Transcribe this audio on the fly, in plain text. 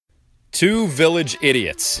Two village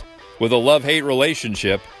idiots with a love-hate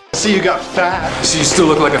relationship. See, you got fat. See, you still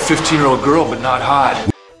look like a 15-year-old girl, but not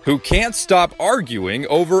hot. Who can't stop arguing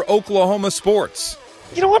over Oklahoma sports.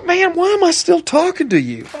 You know what, man? Why am I still talking to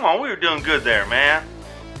you? Come on, we were doing good there, man.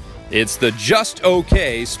 It's the Just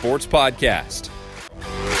Okay Sports Podcast.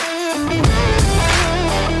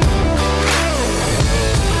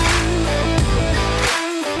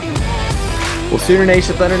 Well, Sooner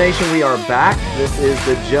Nation, Thunder Nation, we are back. This is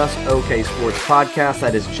the Just Okay Sports Podcast.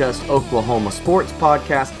 That is Just Oklahoma Sports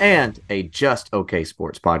Podcast and a Just Okay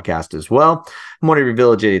Sports Podcast as well. I'm one of your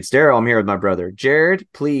village idiots, Daryl. I'm here with my brother, Jared.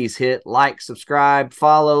 Please hit like, subscribe,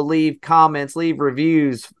 follow, leave comments, leave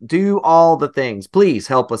reviews, do all the things. Please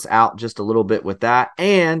help us out just a little bit with that.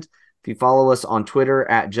 And if you follow us on Twitter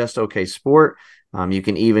at Just Okay Sport, you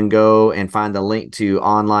can even go and find the link to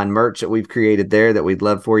online merch that we've created there that we'd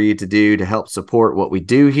love for you to do to help support what we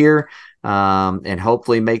do here, and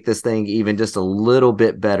hopefully make this thing even just a little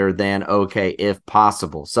bit better than okay if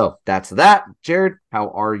possible. So that's that. Jared, how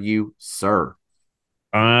are you, sir?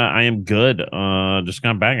 I am good. Just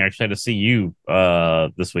got back. I actually had to see you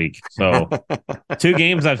this week. So 2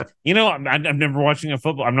 games. I'm never watching a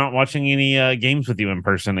football. I'm not watching any games with you in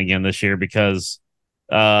person again this year because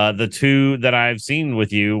the 2 that I've seen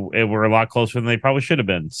with you were a lot closer than they probably should have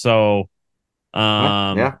been. So,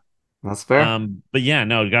 yeah, that's fair. But yeah,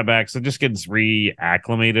 no, got back. So just getting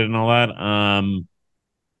reacclimated and all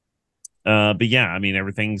that. But yeah, I mean,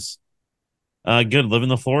 everything's good. Living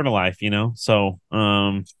the Florida life, you know? So,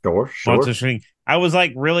 Sure. I was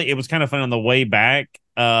like, really, it was kind of fun on the way back.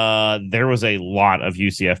 There was a lot of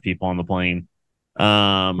UCF people on the plane.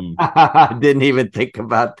 I didn't even think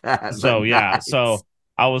about that. So yeah, nice. So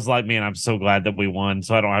I was like, man, I'm so glad that we won,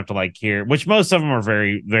 so I don't have to like hear. Which most of them are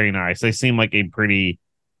very, very nice. They seem like a pretty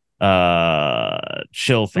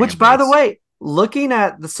chill fan. Which, by the way, looking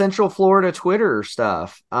at the Central Florida Twitter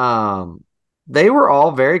stuff, they were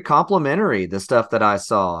all very complimentary. The stuff that I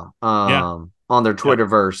saw on their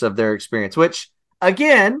Twitterverse of their experience. Which,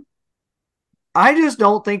 again, I just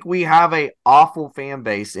don't think we have a awful fan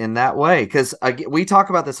base in that way because we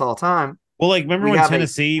talk about this all the time. Well, like remember when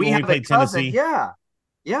Tennessee when we played Tennessee?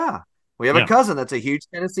 Yeah. We have a cousin that's a huge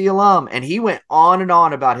Tennessee alum, and he went on and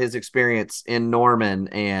on about his experience in Norman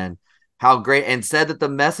and how great, and said that the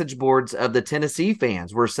message boards of the Tennessee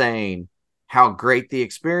fans were saying how great the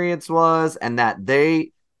experience was, and that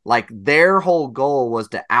they their whole goal was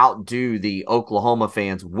to outdo the Oklahoma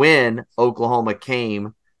fans when Oklahoma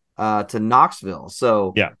came to Knoxville.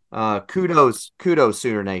 So kudos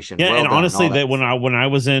Sooner Nation. Yeah, well and done, honestly, that when I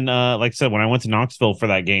was in like I said, when I went to Knoxville for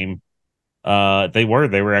that game, they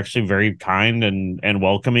were actually very kind and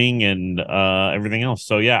welcoming and everything else.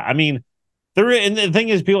 So yeah, I mean, and the thing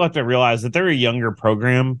is, people have to realize that they're a younger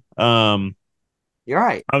program. You're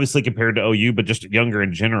right. Obviously compared to OU, but just younger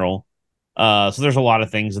in general. So there's a lot of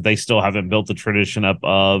things that they still haven't built the tradition up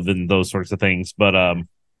of and those sorts of things. But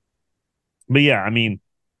yeah, I mean,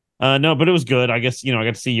 no, but it was good. I guess, I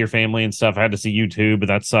got to see your family and stuff. I had to see you too, but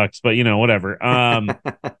that sucks. But whatever.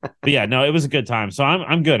 But yeah, no, it was a good time. So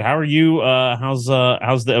I'm good. How are you? How's the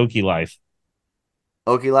Okie life?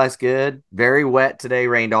 Okie life's good. Very wet today.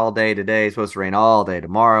 Rained all day today. It's supposed to rain all day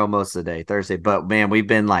tomorrow, most of the day Thursday. But man, we've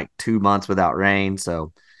been like 2 months without rain,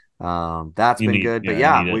 so that's been good. But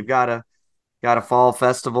yeah, we've got a fall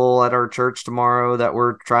festival at our church tomorrow that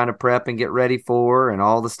we're trying to prep and get ready for and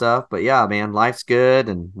all the stuff. But yeah, man, life's good,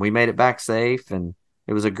 and we made it back safe, and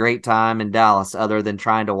it was a great time in Dallas, other than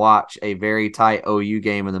trying to watch a very tight OU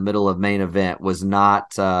game in the middle of main event was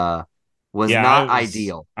not ideal.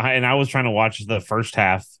 I was trying to watch the first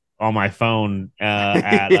half on my phone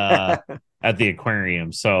at the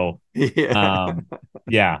aquarium. So but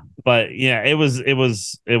yeah, it was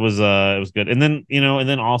good. And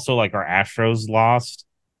then also like our Astros lost.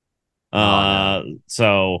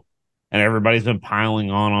 So, and everybody's been piling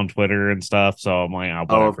on Twitter and stuff. So I'm like,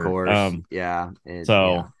 whatever. Oh, of course.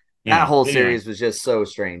 That whole series was just so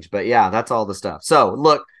strange, but yeah, that's all the stuff. So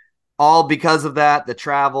look, all because of that, the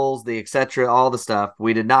travels, the etc., all the stuff,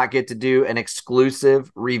 we did not get to do an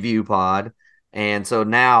exclusive review pod. And so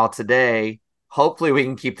now today, hopefully we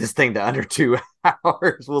can keep this thing to under 2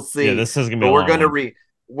 hours. We'll see. Yeah, this is going to be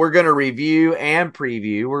we're going to review and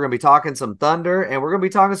preview. We're going to be talking some Thunder, and we're going to be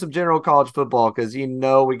talking some general college football because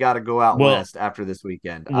we got to go out west after this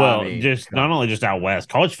weekend. Well, not only just out west,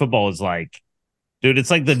 college football is like, dude, it's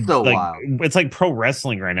like wild. It's like pro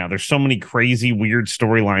wrestling right now. There's so many crazy, weird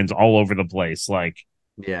storylines all over the place. Like,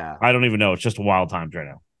 yeah, I don't even know. It's just wild times right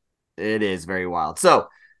now. It is very wild. So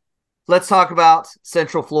let's talk about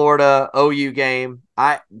Central Florida OU game.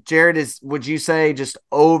 Jared, would you say just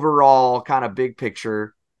overall kind of big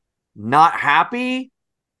picture, not happy,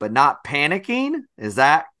 but not panicking. Is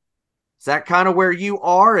that kind of where you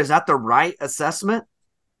are? Is that the right assessment?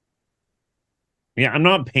 Yeah, I'm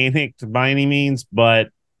not panicked by any means, but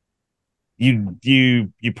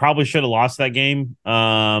you probably should have lost that game.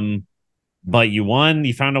 But you won.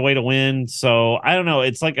 You found a way to win. So I don't know.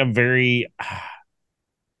 It's like a very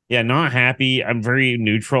yeah, not happy. I'm very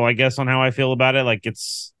neutral, I guess, on how I feel about it. Like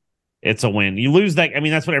it's a win. You lose that. I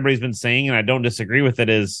mean, that's what everybody's been saying, and I don't disagree with it.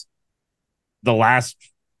 Is the last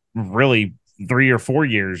really 3 or 4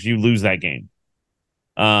 years you lose that game.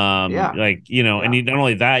 Yeah. Like and not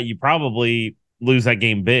only that, you probably lose that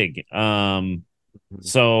game big.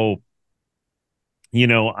 So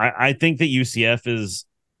I think that UCF is.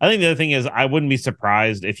 I think the other thing is I wouldn't be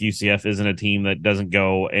surprised if UCF isn't a team that doesn't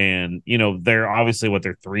go and they're obviously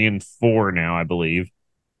they're 3-4 now, I believe.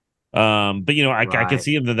 But I can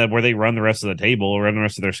see them that where they run the rest of the table or run the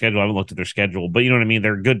rest of their schedule. I haven't looked at their schedule, but you know what I mean.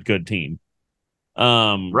 They're a good team.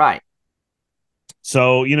 Right.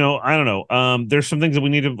 So I don't know. There's some things that we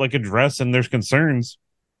need to like address, and there's concerns.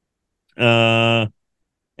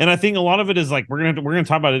 And I think a lot of it is like we're gonna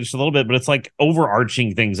talk about it just a little bit, but it's like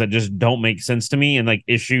overarching things that just don't make sense to me, and like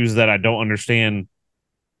issues that I don't understand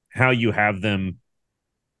how you have them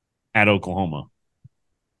at Oklahoma.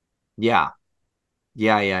 Yeah.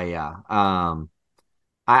 Yeah.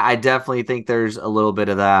 I definitely think there's a little bit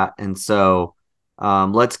of that. And so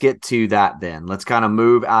let's get to that then. Let's kind of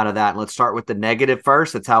move out of that. And let's start with the negative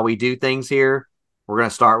first. That's how we do things here. We're going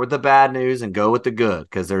to start with the bad news and go with the good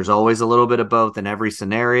because there's always a little bit of both in every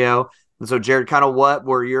scenario. And so, Jared, kind of what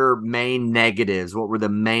were your main negatives? What were the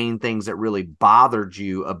main things that really bothered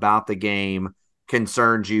you about the game,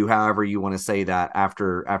 concerned you, however you want to say that,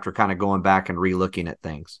 after kind of going back and re-looking at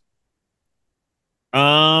things?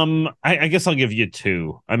 I guess I'll give you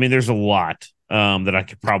two. I mean, there's a lot that I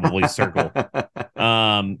could probably circle.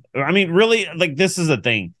 I mean, really, like this is the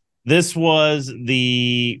thing. This was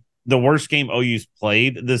the worst game OU's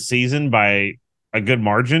played this season by a good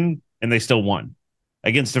margin, and they still won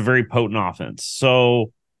against a very potent offense.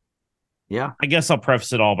 So, yeah, I guess I'll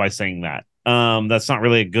preface it all by saying that. That's not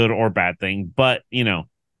really a good or bad thing, but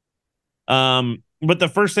but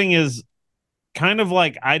the first thing is kind of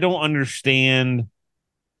like I don't understand.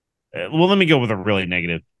 Well, let me go with a really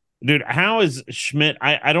negative. Dude, how is Schmidt?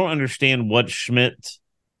 I don't understand what Schmidt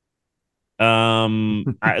like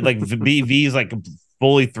VV's like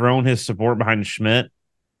fully thrown his support behind Schmidt.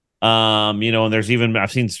 And there's even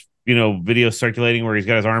I've seen videos circulating where he's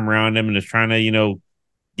got his arm around him and is trying to,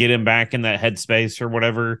 get him back in that headspace or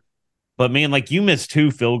whatever. But man, like you missed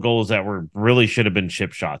 2 field goals that were really should have been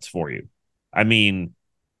chip shots for you. I mean,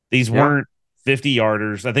 these weren't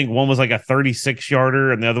 50-yarders. I think one was like a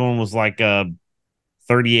 36-yarder and the other one was like a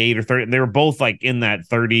 38 or 30. They were both like in that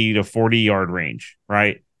 30 to 40-yard range,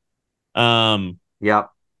 right? Yep.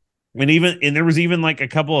 And there was even like a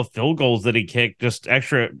couple of field goals that he kicked, just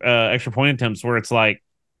extra point attempts where it's like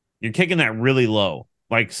you're kicking that really low.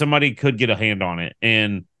 Like somebody could get a hand on it.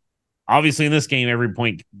 And obviously in this game, every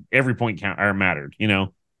point count or mattered,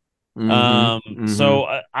 So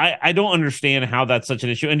I don't understand how that's such an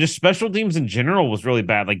issue. And just special teams in general was really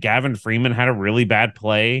bad. Like Gavin Freeman had a really bad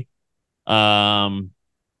play. Where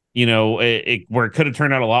it could have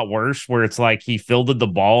turned out a lot worse, where it's like he fielded the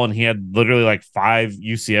ball and he had literally like 5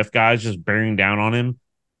 UCF guys just bearing down on him.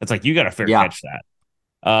 It's like, you got to fair catch that.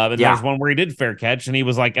 And there's one where he did fair catch and he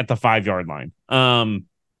was like at the 5-yard line.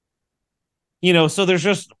 So there's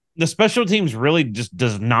just the special teams really just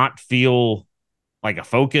does not feel like a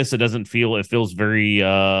focus. It feels very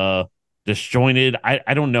disjointed.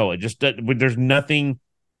 I don't know. It just there's nothing.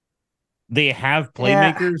 They have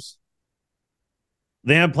playmakers.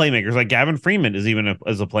 They have playmakers like Gavin Freeman is even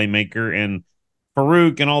as a playmaker and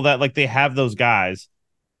Farouk and all that. Like they have those guys,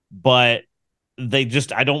 but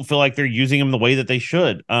I don't feel like they're using them the way that they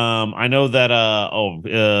should. I know that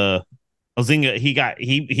Ozinga,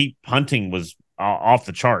 he punting was off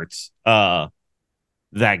the charts that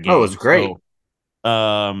game. Oh, it was great. So,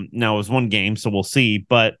 now it was one game, so we'll see.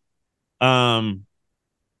 But yeah,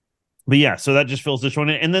 so that just feels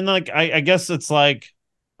disjointed. And then like I guess it's like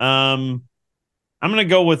I'm gonna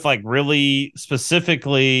go with like really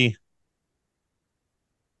specifically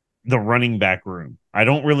the running back room. I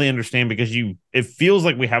don't really understand because it feels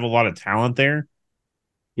like we have a lot of talent there.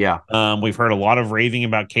 Yeah. We've heard a lot of raving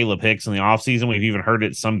about Caleb Hicks in the offseason. We've even heard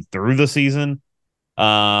it some through the season.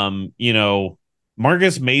 Marcus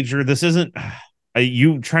Major, this isn't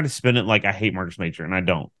you try to spin it like I hate Marcus Major, and I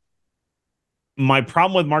don't. My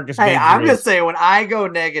problem with Marcus Major I'm just saying, when I go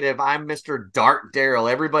negative, I'm Mr. Dark Daryl.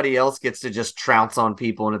 Everybody else gets to just trounce on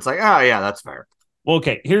people, and it's like, oh, yeah, that's fair. Well,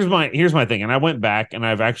 okay, here's my thing, and I went back and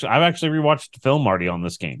I've actually rewatched film Marty on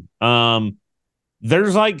this game.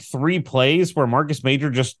 There's like 3 plays where Marcus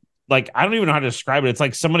Major just like I don't even know how to describe it. It's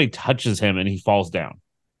like somebody touches him and he falls down.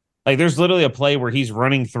 Like there's literally a play where he's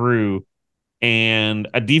running through and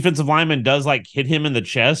a defensive lineman does like hit him in the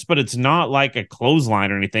chest, but it's not like a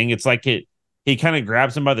clothesline or anything. It's like he kind of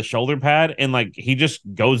grabs him by the shoulder pad and like he just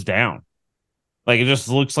goes down. Like it just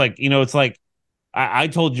looks like, it's like I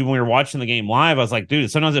told you when we were watching the game live, I was like,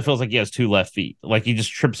 dude, sometimes it feels like he has 2 left feet. Like he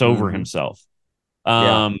just trips over himself.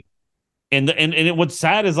 Yeah. What's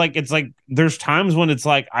sad is like it's like there's times when it's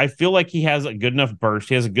like I feel like he has a good enough burst,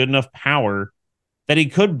 he has a good enough power that he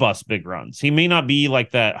could bust big runs. He may not be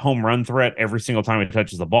like that home run threat every single time he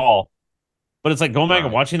touches the ball, but it's like going back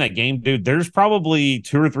and watching that game, dude. There's probably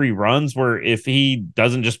 2 or 3 runs where if he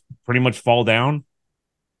doesn't just pretty much fall down,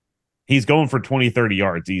 he's going for 20, 30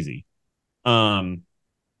 yards easy. And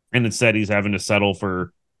instead he's having to settle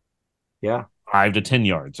for 5 to 10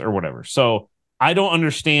 yards or whatever. So I don't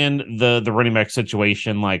understand the running back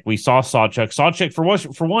situation. Like we saw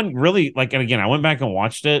Sawchuk for one really like, and again, I went back and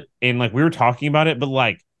watched it and like we were talking about it, but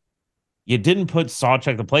like you didn't put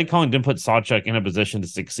Sawchuk, the play calling didn't put Sawchuk in a position to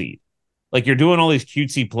succeed. Like you're doing all these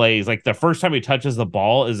cutesy plays. Like the first time he touches the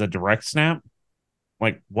ball is a direct snap.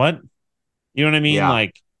 Like what? You know what I mean? Yeah.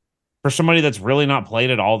 Like for somebody that's really not played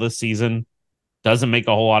at all this season, doesn't make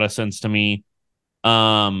a whole lot of sense to me.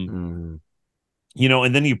 And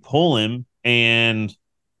then you pull him and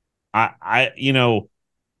from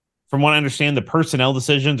what I understand, the personnel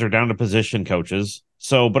decisions are down to position coaches.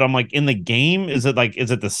 So, but I'm like, in the game, is it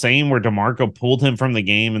the same where DeMarco pulled him from the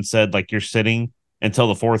game and said, like, you're sitting until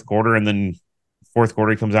the fourth quarter, and then fourth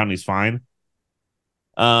quarter he comes out and he's fine?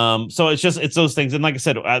 So it's those things. And like I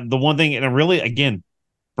said, the one thing, and really, again,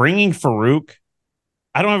 bringing Farouk,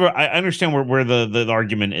 I understand where the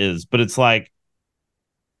argument is, but it's like,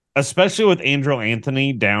 especially with Andrew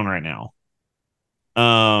Anthony down right now,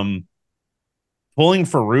 pulling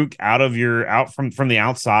Farouk out from the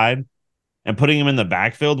outside and putting him in the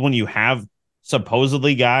backfield when you have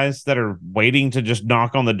supposedly guys that are waiting to just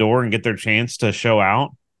knock on the door and get their chance to show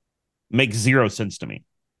out makes 0 sense to me.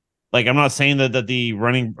 Like, I'm not saying that the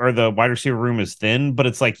running or the wide receiver room is thin, but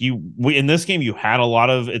it's like in this game,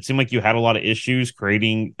 it seemed like you had a lot of issues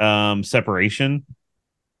creating separation.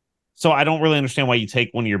 So I don't really understand why you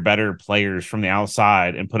take one of your better players from the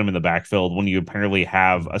outside and put him in the backfield when you apparently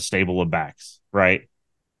have a stable of backs, right?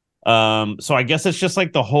 So I guess it's just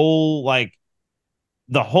like the whole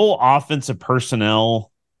offensive personnel.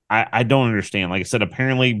 I don't understand. Like I said,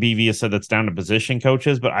 apparently BV has said that's down to position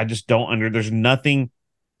coaches, but I just don't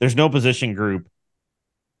there's no position group,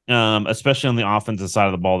 especially on the offensive side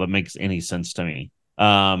of the ball, that makes any sense to me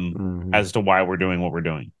as to why we're doing what we're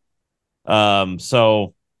doing.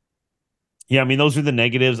 So yeah, I mean, those are the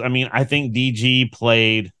negatives. I mean, I think DG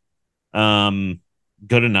played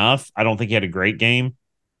good enough. I don't think he had a great game.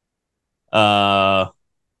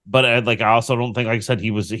 But I also don't think, like I said,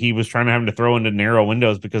 he was trying to have to throw into narrow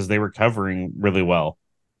windows because they were covering really well.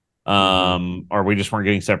 Or we just weren't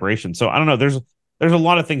getting separation. So I don't know. There's a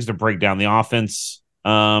lot of things to break down. The offense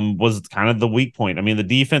was kind of the weak point. I mean, the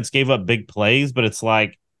defense gave up big plays, but it's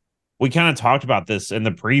like we kind of talked about this in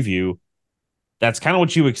the preview. That's kind of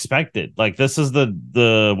what you expected. Like this is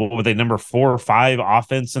the what were they, number 4 or 5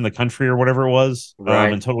 offense in the country or whatever it was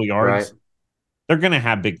in total yards. Right. They're gonna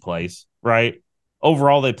have big plays, right?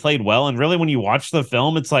 Overall, they played well, and really, when you watch the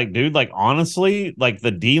film, it's like, dude, like honestly, like the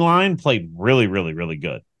D line played really, really, really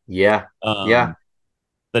good. Yeah,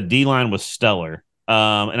 the D line was stellar,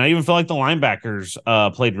 and I even feel like the linebackers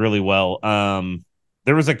played really well.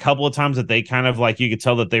 There was a couple of times that they kind of like you could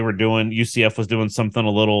tell that UCF was doing something a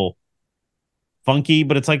little funky,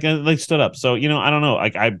 but it's like they stood up. So, I don't know.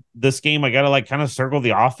 Like this game, I got to like kind of circle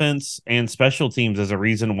the offense and special teams as a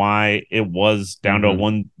reason why it was down to a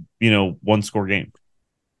one score game.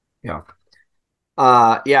 Yeah.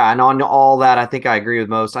 And on all that, I think I agree with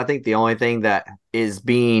most. I think the only thing that is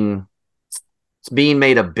being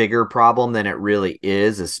made a bigger problem than it really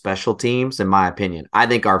is special teams, in my opinion. I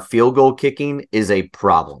think our field goal kicking is a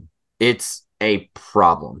problem. It's a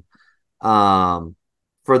problem.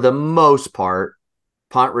 For the most part,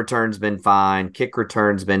 punt return's been fine. Kick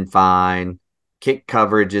return's been fine. Kick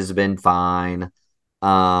coverage has been fine.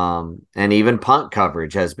 And even punt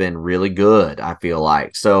coverage has been really good, I feel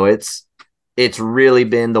like. So it's really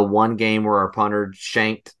been the one game where our punter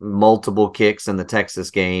shanked multiple kicks in the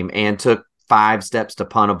Texas game and took 5 steps to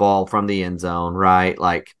punt a ball from the end zone, right?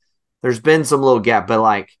 Like there's been some little gap, but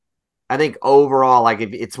like I think overall, like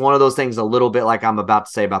if it's one of those things a little bit like I'm about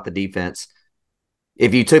to say about the defense.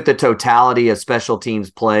 if you took the totality of special teams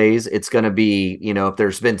plays, it's going to be, if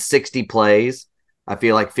there's been 60 plays, I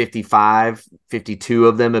feel like 55, 52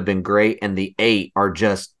 of them have been great. And the 8 are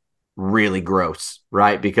just really gross,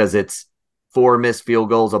 right? Because it's 4 missed field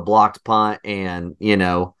goals, a blocked punt, and,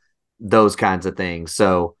 those kinds of things.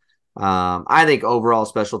 So I think overall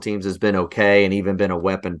special teams has been okay and even been a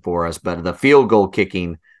weapon for us. But the field goal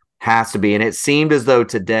kicking has to be. And it seemed as though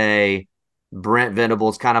today Brent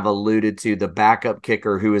Venables kind of alluded to the backup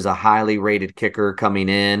kicker, who is a highly rated kicker coming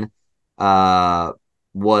in,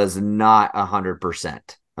 was not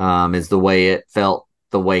 100%, is the way it felt,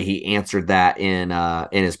 the way he answered that in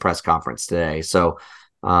his press conference today. So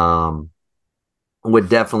would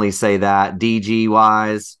definitely say that DG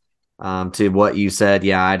wise, to what you said,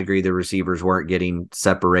 yeah, I'd agree the receivers weren't getting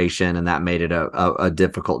separation, and that made it a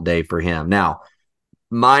difficult day for him. Now,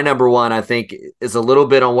 my number one, I think, is a little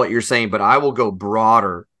bit on what you're saying, but I will go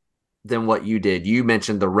broader than what you did. You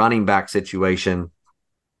mentioned the running back situation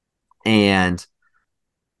and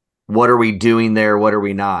what are we doing there? What are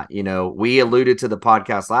we not? We alluded to the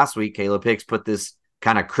podcast last week. Caleb Hicks put this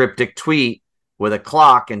kind of cryptic tweet with a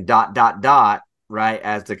clock and ... right,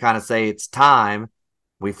 as to kind of say it's time.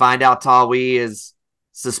 We find out Tawi is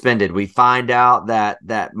suspended. We find out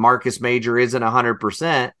that Marcus Major isn't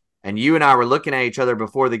 100%. And you and I were looking at each other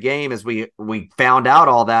before the game as we found out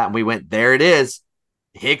all that, and we went, there it is.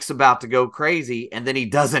 Hicks about to go crazy, and then he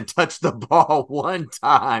doesn't touch the ball one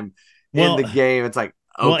time in the game. It's like,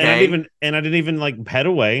 okay. Well, and I didn't even like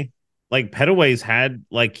Petaway. Like Petaway's had,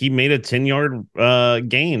 like, he made a 10-yard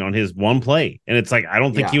gain on his one play, and it's like I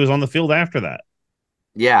don't think he was on the field after that.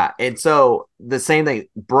 Yeah, and so the same thing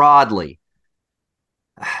broadly.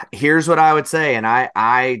 Here's what I would say, and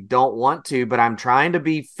I don't want to, but I'm trying to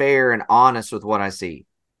be fair and honest with what I see.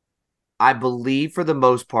 I believe for the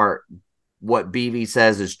most part what BV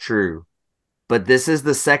says is true, but this is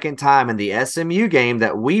the second time in the SMU game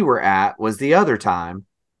that we were at, was the other time,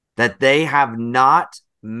 that they have not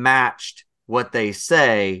matched what they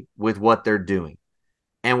say with what they're doing.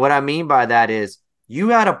 And what I mean by that is you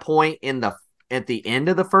had a point at the end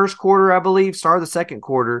of the first quarter, I believe, start of the second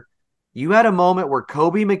quarter, you had a moment where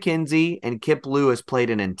Kobe McKenzie and Kip Lewis played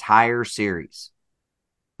an entire series.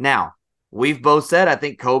 Now, we've both said I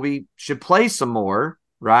think Kobe should play some more,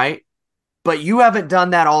 right? But you haven't done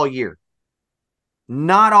that all year.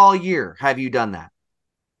 Not all year have you done that.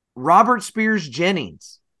 Robert Spears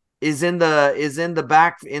Jennings is in the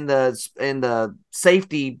back in the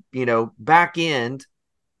safety, back end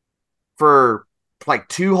for like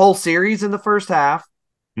 2 whole series in the first half.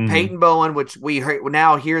 Mm-hmm. Peyton Bowen, which we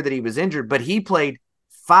now hear that he was injured, but he played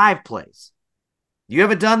 5 plays. You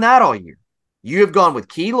haven't done that all year. You have gone with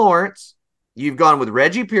Key Lawrence, you've gone with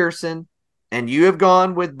Reggie Pearson, and you have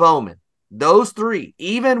gone with Bowman. Those 3,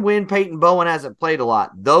 even when Peyton Bowen hasn't played a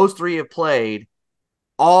lot, those 3 have played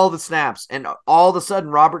all the snaps. And all of a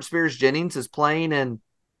sudden, Robert Spears Jennings is playing in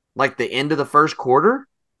like the end of the first quarter.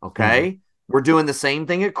 Okay. Mm-hmm. We're doing the same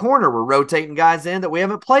thing at corner. We're rotating guys in that we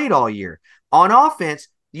haven't played all year. On offense,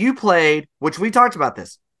 you played, which we talked about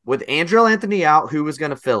this, with Andrell Anthony out, who was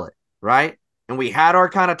going to fill it, right? And we had our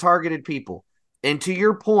kind of targeted people. And to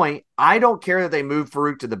your point, I don't care that they moved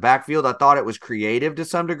Farouk to the backfield. I thought it was creative to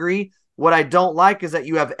some degree. What I don't like is that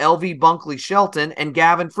you have LV Bunkley Shelton and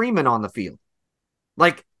Gavin Freeman on the field.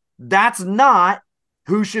 Like, that's not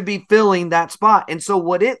who should be filling that spot. And so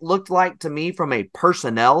what it looked like to me from a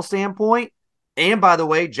personnel standpoint, and by the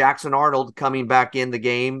way, Jackson Arnold coming back in the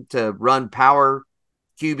game to run power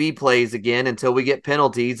QB plays again until we get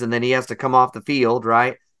penalties, and then he has to come off the field,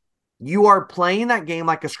 right? You are playing that game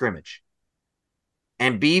like a scrimmage.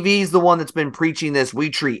 And BV's the one that's been preaching this. We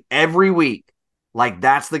treat every week like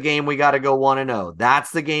that's the game we got to go 1-0.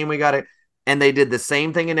 That's the game we got to. And they did the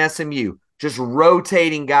same thing in SMU, just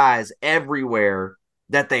rotating guys everywhere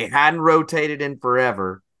that they hadn't rotated in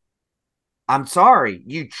forever. I'm sorry,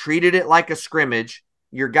 you treated it like a scrimmage.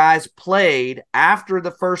 Your guys played after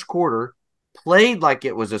the first quarter, played like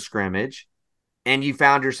it was a scrimmage, and you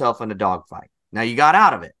found yourself in a dogfight. Now you got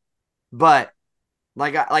out of it, but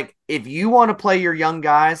like if you want to play your young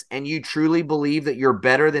guys and you truly believe that you're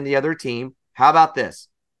better than the other team, how about this?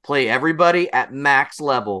 Play everybody at max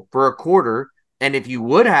level for a quarter, and if you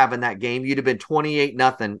would have in that game, you'd have been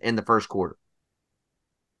 28-0 in the first quarter.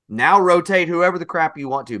 Now rotate whoever the crap you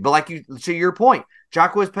want to. But to your point,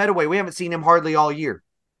 Jacquez Petaway, we haven't seen him hardly all year,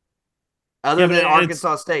 other than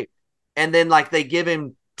Arkansas State. And then they give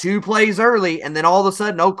him 2 plays early, and then all of a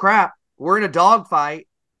sudden, oh crap, we're in a dogfight,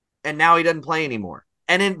 and now he doesn't play anymore.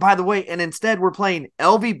 And then, by the way, instead we're playing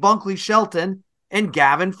LV Bunkley Shelton and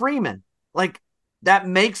Gavin Freeman. That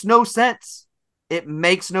makes no sense. It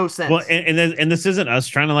makes no sense. Well, and this isn't us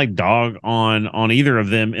trying to like dog on either of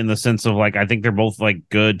them in the sense of like I think they're both like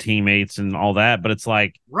good teammates and all that, but it's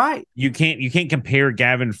like right. You can't compare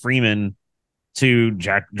Gavin Freeman to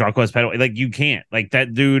Jacquez Petaway. Like you can't. Like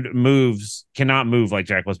that dude cannot move like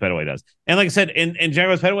Jacquez Petaway does. And like I said, in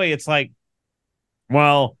Jacquez Petaway, it's like,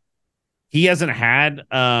 well, he hasn't had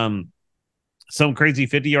some crazy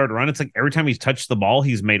 50-yard run. It's like every time he's touched the ball,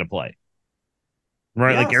 he's made a play.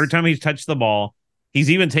 Right? Yes. Like every time he's touched the ball, he's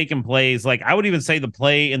even taken plays. Like I would even say the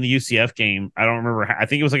play in the UCF game, I don't remember. I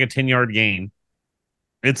think it was like a 10-yard gain.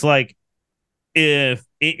 It's like if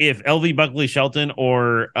LV Buckley Shelton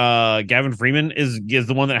or Gavin Freeman is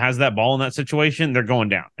the one that has that ball in that situation, they're going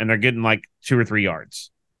down and they're getting like 2 or 3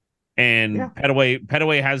 yards. And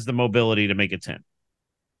Petaway has the mobility to make it 10.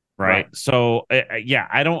 Right? So yeah,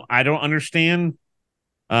 I don't understand.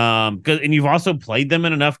 And you've also played them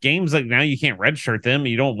in enough games like now you can't redshirt them.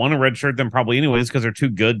 You don't want to redshirt them probably anyways because they're too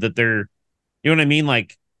good that they're, you know what I mean?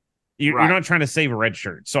 Like you're not trying to save a red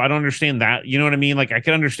shirt. So I don't understand that. You know what I mean? Like I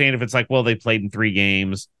could understand if it's like, well, they played in 3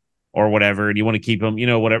 games or whatever, and you want to keep them, you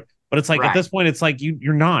know, whatever. But it's like at this point, it's like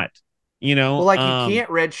you're not, you know. Well, like you can't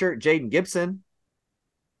redshirt Jaden Gibson.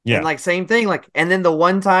 Yeah. And like same thing, like, and then the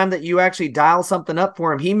one time that you actually dial something up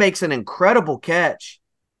for him, he makes an incredible catch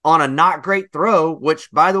on a not great throw, which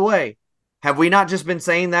by the way, have we not just been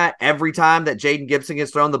saying that every time that Jaden Gibson gets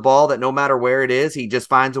thrown the ball, that no matter where it is, he just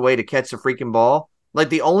finds a way to catch the freaking ball? Like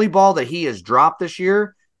the only ball that he has dropped this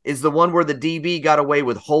year is the one where the DB got away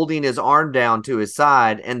with holding his arm down to his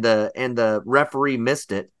side and the referee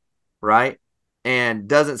missed it, right? And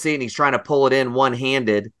doesn't see it, and he's trying to pull it in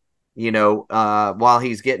one-handed, you know, while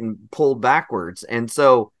he's getting pulled backwards. And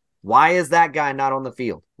so why is that guy not on the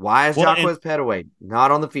field? Why is Jacquez Petaway not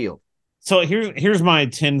on the field? So here's my I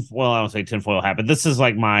don't say tinfoil hat, but this is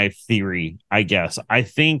like my theory, I guess. I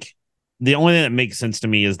think the only thing that makes sense to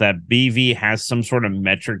me is that BV has some sort of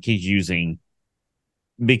metric he's using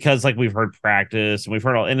because like we've heard practice and we've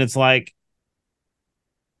heard all, and it's like,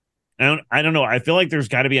 I don't know. I feel like there's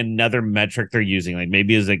got to be another metric they're using. Like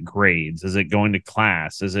maybe is it grades? Is it going to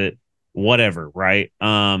class? Is it whatever? Right.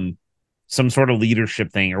 Some sort of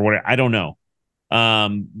leadership thing or whatever. I don't know.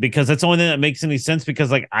 Because that's the only thing that makes any sense because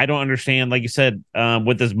like, I don't understand, like you said,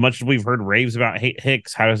 with as much as we've heard raves about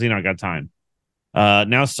Hicks, how does he not got time?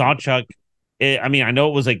 Now Sawchuk, I mean, I know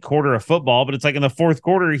it was a quarter of football, but it's like in the fourth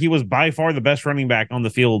quarter, he was by far the best running back on the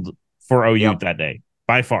field for OU that day,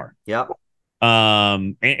 by far. Yep.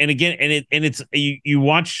 And again, it's you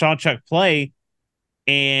watch Sawchuk play,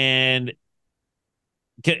 and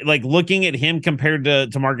like looking at him compared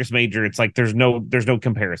to Marcus Major, it's like there's no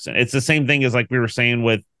comparison. It's the same thing as like we were saying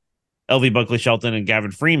with LV Buckley Shelton and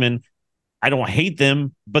Gavin Freeman. I don't hate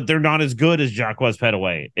them, but they're not as good as Jacquez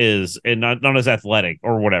Petaway is, and not as athletic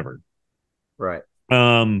or whatever. Right.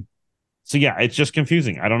 So yeah, it's just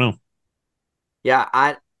confusing. I don't know.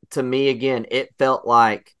 Yeah, to me again, it has felt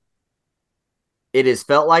like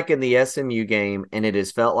in the SMU game, and it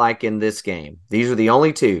has felt like in this game. These are the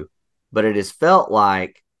only two, but it has felt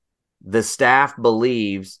like the staff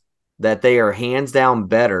believes that they are hands down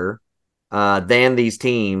better than these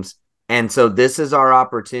teams. And so this is our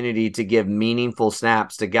opportunity to give meaningful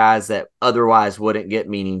snaps to guys that otherwise wouldn't get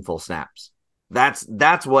meaningful snaps. That's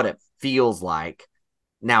what it feels like.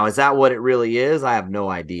 Now, is that what it really is? I have no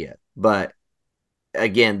idea. But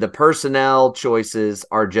again, the personnel choices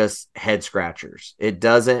are just head scratchers. It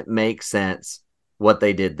doesn't make sense what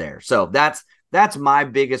they did there. So that's my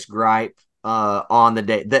biggest gripe on the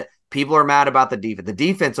day. That people are mad about the defense. The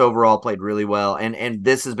defense overall played really well. And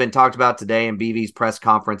this has been talked about today in BV's press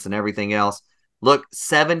conference and everything else. Look,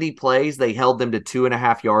 70 plays, they held them to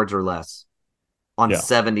 2.5 yards or less on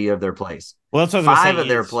 70 of their plays. Well, that's what 5 of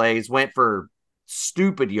their plays went for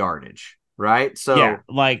stupid yardage, right? So yeah,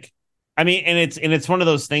 like, I mean, and it's one of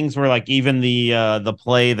those things where like even the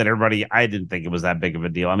play that I didn't think it was that big of a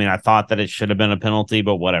deal. I mean, I thought that it should have been a penalty,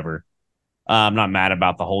 but whatever. I'm not mad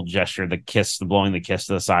about the whole gesture, the blowing the kiss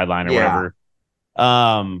to the sideline or whatever.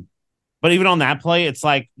 But even on that play, it's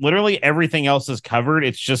like literally everything else is covered.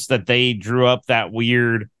 It's just that they drew up that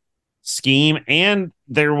weird scheme, and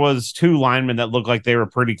there was 2 linemen that looked like they were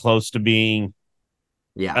pretty close to being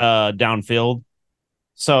downfield.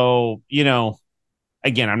 So, you know,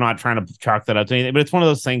 again, I'm not trying to chalk that up to anything, but it's one of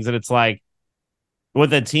those things that it's like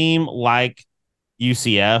with a team like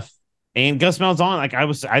UCF and Gus Malzahn, like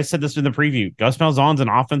I said this in the preview, Gus Malzahn's an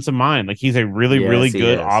offensive mind. Like he's a really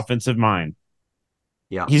good offensive mind.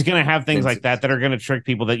 Yeah. He's going to have things like that are going to trick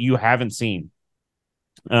people that you haven't seen,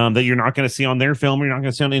 that you're not going to see on their film, or you're not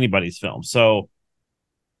going to see on anybody's film. So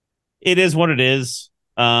it is what it is.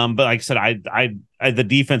 But like I said, the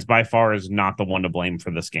defense by far is not the one to blame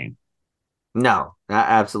for this game. No,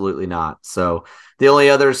 absolutely not. So the only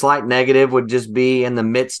other slight negative would just be in the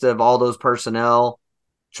midst of all those personnel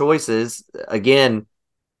choices. Again,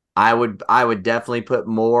 I would definitely put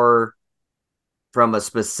more from a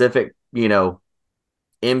specific,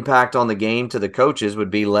 impact on the game to the coaches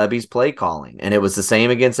would be Levy's play calling. And it was the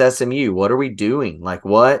same against SMU. What are we doing? Like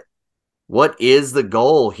what is the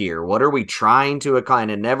goal here? What are we trying to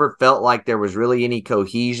accomplish? It never felt like there was really any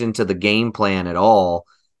cohesion to the game plan at all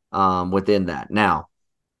within that. Now,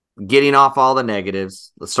 getting off all the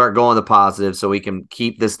negatives, let's start going to the positives so we can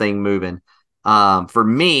keep this thing moving. For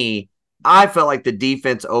me, I felt like the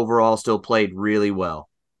defense overall still played really well.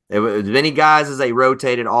 It was many guys as they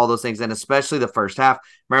rotated, all those things, and especially the first half.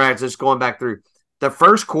 Remember, just going back through the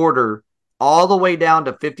first quarter, all the way down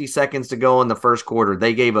to 50 seconds to go in the first quarter,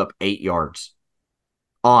 they gave up 8 yards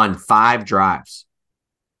on 5 drives.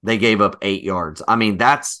 They gave up 8 yards. I mean,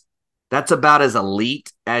 that's about as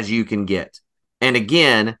elite as you can get. And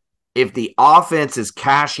again, if the offense is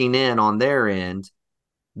cashing in on their end,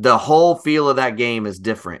 the whole feel of that game is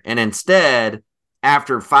different. And instead,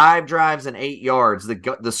 after 5 drives and 8 yards,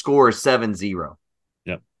 the score is 7-0.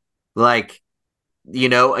 Yep. Like,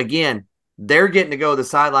 again, they're getting to go to the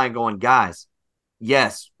sideline going, guys,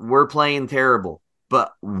 yes, we're playing terrible,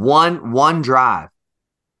 but one drive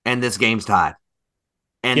and this game's tied.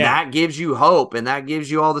 And that gives you hope and that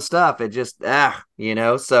gives you all the stuff. It just,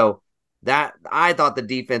 so that I thought the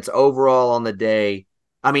defense overall on the day,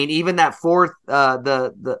 I mean, even that fourth,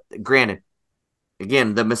 granted,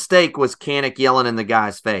 again, the mistake was Kanik yelling in the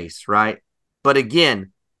guy's face, right? But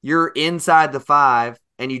again, you're inside the 5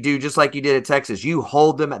 and you do just like you did at Texas. You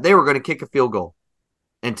hold them. They were going to kick a field goal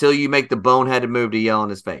until you make the boneheaded move to yell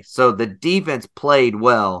in his face. So the defense played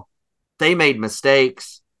well. They made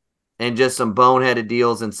mistakes and just some boneheaded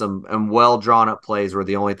deals and some well drawn up plays were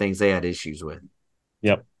the only things they had issues with.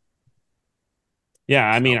 Yep. Yeah,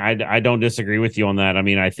 I mean, I don't disagree with you on that. I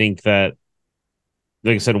mean, I think that,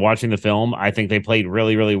 like I said, watching the film, I think they played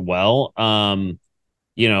really, really well.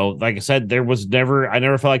 Like I said, I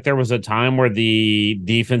never felt like there was a time where the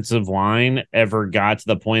defensive line ever got to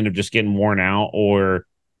the point of just getting worn out or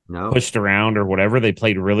pushed around or whatever. They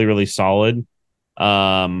played really, really solid.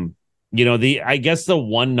 I guess the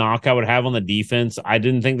one knock I would have on the defense, I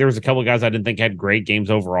didn't think there was a couple of guys I didn't think had great games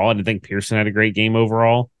overall. I didn't think Pearson had a great game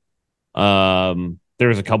overall. There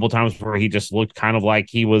was a couple times where he just looked kind of like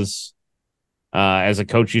he was, as a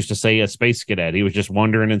coach used to say, a space cadet. He was just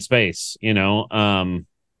wandering in space,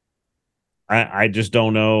 I just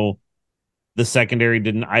don't know. The secondary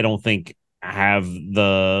I don't think have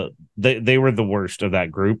they were the worst of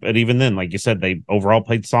that group. And even then, like you said, they overall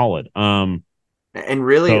played solid. And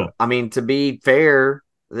really, I mean, to be fair,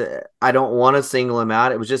 I don't want to single him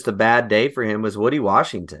out. It was just a bad day for him was Woody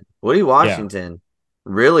Washington. Woody Washington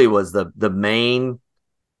really was the main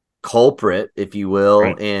culprit, if you will,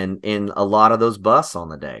 right, in a lot of those busts on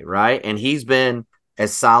the day, right? And he's been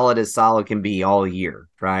as solid can be all year,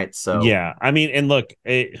 right? So yeah, I mean, and look,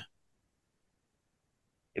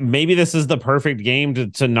 maybe this is the perfect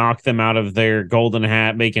game to knock them out of their golden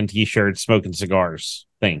hat, making t-shirts, smoking cigars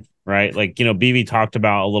thing, right? Like, BB talked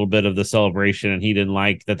about a little bit of the celebration, and he didn't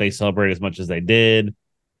like that they celebrated as much as they did,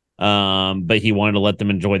 but he wanted to let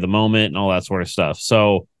them enjoy the moment and all that sort of stuff.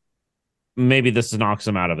 So maybe this knocks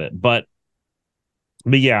them out of it, but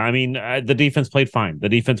yeah, I mean, the defense played fine. The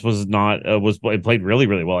defense was not it played really,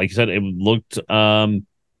 really well. Like you said, it looked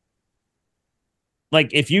like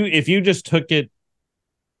if you just took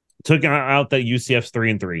out that UCF's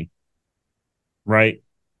 3-3, right,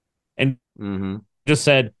 and just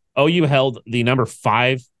said, oh, you held the number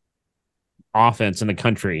 5 offense in the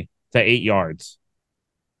country to 8 yards,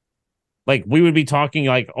 like we would be talking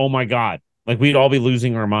like, oh my God, like we'd all be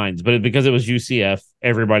losing our minds. But because it was UCF,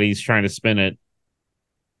 everybody's trying to spin it,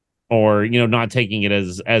 or not taking it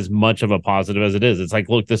as much of a positive as it is. It's like,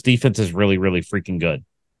 look, this defense is really, really freaking good.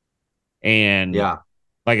 And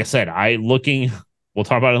like I said, we'll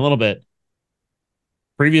talk about it in a little bit.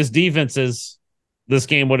 Previous defenses, this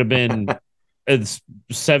game would have been it's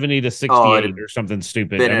 70-68 or something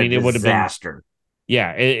stupid. I mean, it would have been disaster.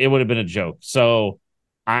 Yeah, it would have been a joke. So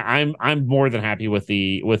I'm more than happy with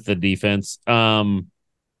the defense. And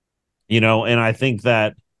I think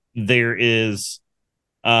that there is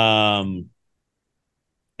a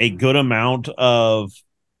good amount of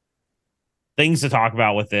things to talk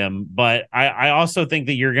about with them, but I also think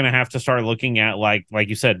that you're going to have to start looking at like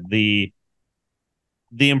you said, the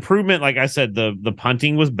improvement. Like I said, the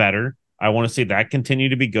punting was better. I want to see that continue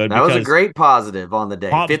to be good. That was a great positive on the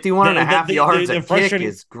day. 51 and a half yards a kick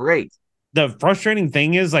is great. the frustrating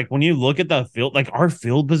thing is, like, when you look at the field, like, our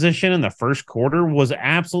field position in the first quarter was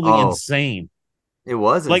absolutely insane. It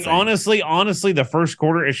was like insane. honestly, the first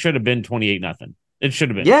quarter it should have been 28-0. It should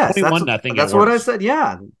have been Yes, 21-0 at that's what I worst. said.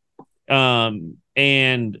 Yeah.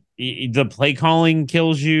 And the play calling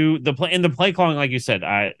kills you. The play calling, like you said,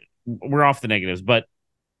 we're off the negatives, but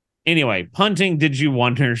anyway, punting did you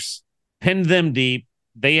wonders. Pinned them deep.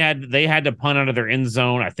 They had to punt out of their end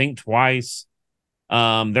zone, I think twice.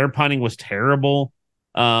 Their punting was terrible.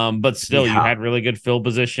 But still, you Yeah. had really good field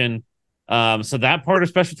position. So that part of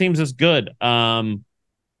special teams is good. And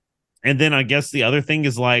then I guess the other thing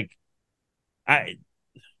is like, it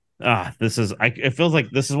feels like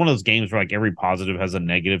this is one of those games where like every positive has a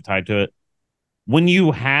negative tied to it. When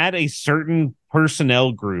you had a certain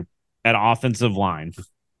personnel group at offensive line,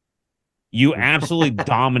 you absolutely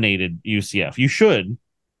dominated UCF. You should,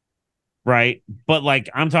 right? But like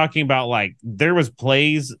I'm talking about, like there was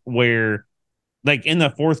plays where, like in the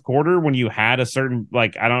fourth quarter, when you had a certain,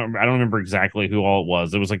 like I don't remember exactly who all it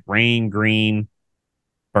was. It was like Rain, Green,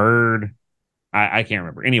 Bird. I can't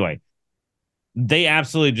remember. Anyway, they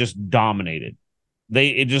absolutely just dominated.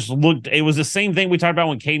 It was the same thing we talked about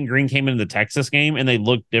when Caden Green came into the Texas game and they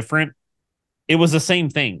looked different. It was the same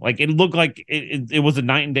thing. Like it looked like it was a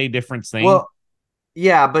night and day difference thing. Well,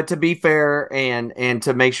 yeah, but to be fair and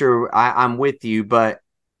to make sure I'm with you, but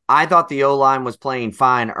I thought the O line was playing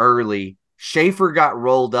fine early. Schaefer got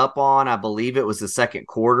rolled up on, I believe it was the second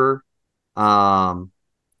quarter. And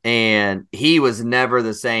he was never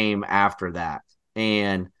the same after that.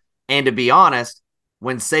 And to be honest,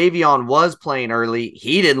 when Savion was playing early,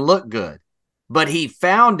 he didn't look good. But he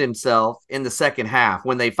found himself in the second half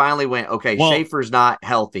when they finally went, okay, Well, Schaefer's not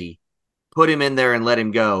healthy. Put him in there and let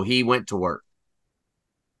him go. He went to work.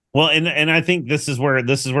 well, and I think this is where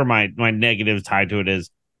my negative tied to it is.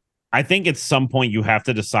 I think at some point you have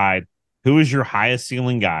to decide who is your highest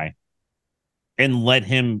ceiling guy and let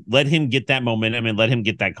him get that momentum and let him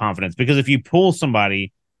get that confidence. Because if you pull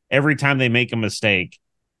somebody every time they make a mistake,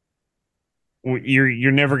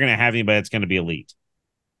 you're never going to have anybody that's going to be elite,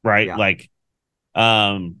 right? Yeah.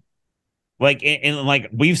 And like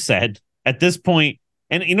we've said at this point,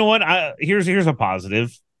 and you know what? Here's a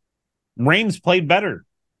positive. Rames played better.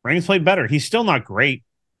 He's still not great,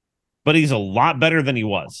 but he's a lot better than he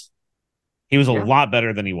was. He was a lot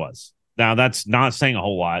better than he was. Now that's not saying a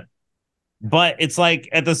whole lot, but it's like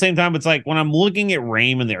at the same time, it's like when I'm looking at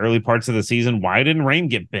Rame in the early parts of the season, why didn't Rame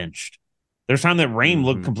get benched? There's time that Rame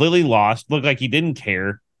looked completely lost, looked like he didn't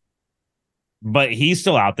care, but he's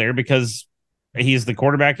still out there because he's the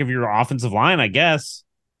quarterback of your offensive line, I guess.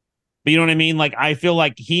 But you know what I mean? Like, I feel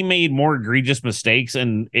like he made more egregious mistakes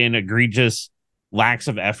and egregious lacks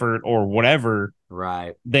of effort or whatever,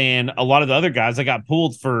 right, than a lot of the other guys that got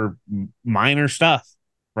pulled for minor stuff,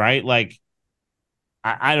 right? Like,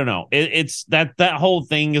 I don't know. It's that whole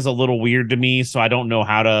thing is a little weird to me. So I don't know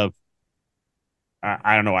how to.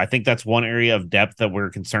 I don't know. I think that's one area of depth that we're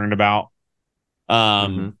concerned about.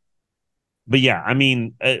 But yeah, I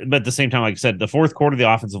mean, but at the same time, like I said, the fourth quarter,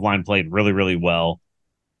 the offensive line played really, really well.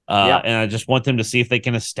 And I just want them to see if they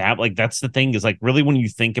can establish. Like, that's the thing is, like, really, when you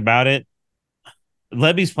think about it,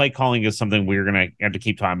 Levy's play calling is something we're going to have to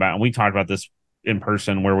keep talking about. And we talked about this in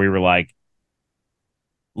person where we were like,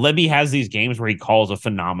 Levy has these games where he calls a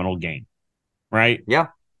phenomenal game, right? Yeah.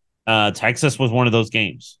 Texas was one of those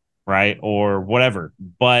games, right? Or whatever.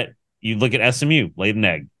 But you look at SMU, laid an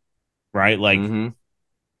egg, right? Like,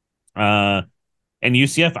 and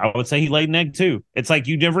UCF, I would say he laid an egg too. It's like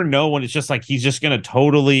you never know when it's just like he's just going to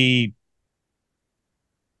totally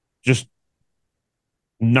just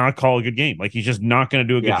not call a good game. Like he's just not going to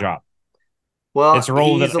do a good job. Well, it's a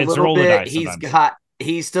roll of the dice.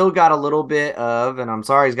 He's still got a little bit of, and I'm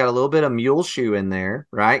sorry, he's got a little bit of Muleshoe in there,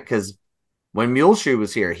 right? Because when Muleshoe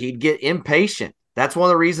was here, he'd get impatient. That's one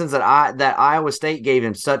of the reasons that Iowa State gave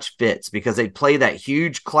him such fits, because they'd play that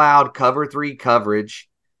huge cloud cover 3 coverage,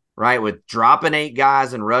 right, with dropping 8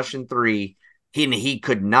 guys and rushing 3. He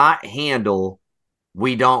could not handle.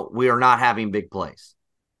 We are not having big plays.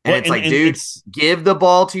 And dude, give the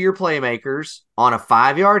ball to your playmakers on a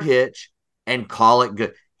 5-yard hitch and call it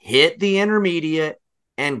good. Hit the intermediate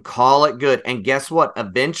and call it good. And guess what?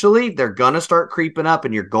 Eventually, they're going to start creeping up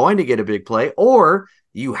and you're going to get a big play, or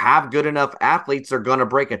you have good enough athletes, they're going to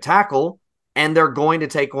break a tackle and they're going to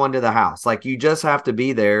take one to the house. Like, you just have to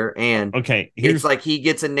be there. And it's like he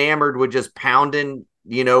gets enamored with just pounding,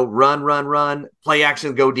 run, play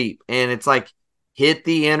action, go deep. And it's like, hit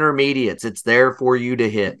the intermediates. It's there for you to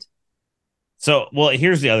hit. So, well,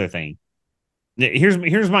 here's the other thing.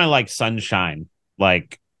 Here's my like sunshine,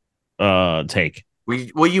 like take.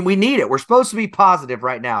 We need it. We're supposed to be positive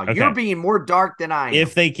right now. Okay. You're being more dark than I am.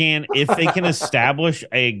 If they can establish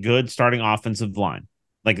a good starting offensive line,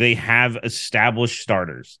 like they have established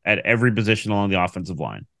starters at every position along the offensive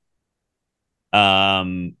line,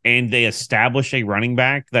 and they establish a running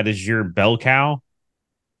back that is your bell cow,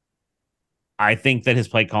 I think that his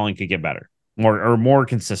play calling could get better, more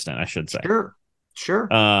consistent, I should say. Sure.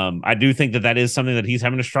 I do think that is something that he's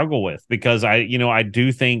having to struggle with, because I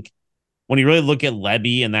do think when you really look at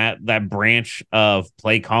Lebby and that branch of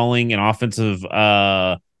play calling and offensive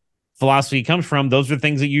philosophy comes from, those are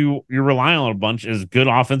things that you rely on a bunch, is good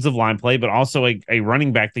offensive line play, but also a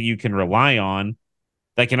running back that you can rely on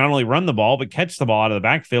that can not only run the ball but catch the ball out of the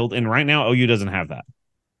backfield. And right now, OU doesn't have that.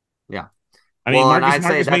 Yeah. I mean,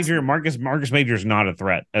 Marcus Major is not a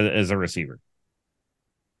threat as a receiver.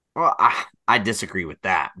 Well, I disagree with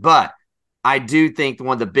that, but I do think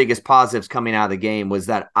one of the biggest positives coming out of the game was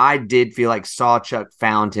that I did feel like Sawchuk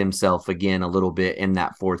found himself again a little bit in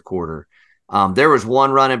that fourth quarter. There was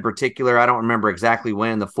one run in particular, I don't remember exactly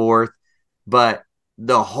when in the fourth, but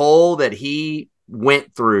the hole that he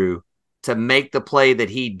went through to make the play that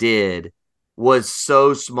he did was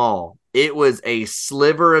so small. It was a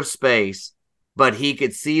sliver of space, but he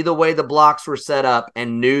could see the way the blocks were set up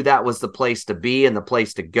and knew that was the place to be and the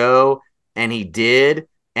place to go, and he did,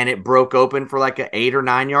 and it broke open for like an 8 or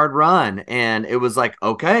 9 yard run, and it was like,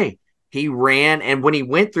 okay, he ran, and when he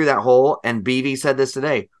went through that hole, and BV said this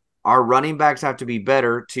today, our running backs have to be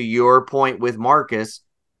better, to your point with Marcus,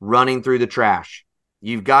 running through the trash.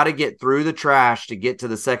 You've got to get through the trash to get to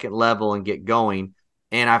the second level and get going,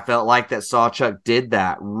 and I felt like that Sawchuk did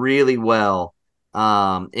that really well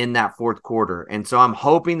in that fourth quarter. And so I'm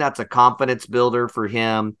hoping that's a confidence builder for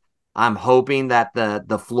him. I'm hoping that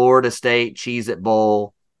the Florida State Cheez-It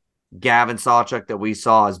Bowl Gavin Sawchuk that we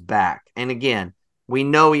saw is back. And again, we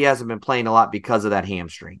know he hasn't been playing a lot because of that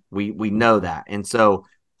hamstring. We know that. And so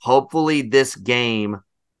hopefully this game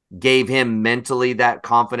gave him mentally that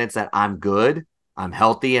confidence that I'm good, I'm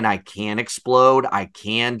healthy, and I can explode. I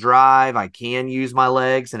can drive. I can use my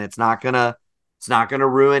legs, and it's not gonna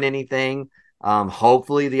ruin anything.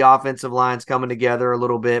 Hopefully the offensive line's coming together a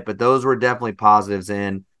little bit, but those were definitely positives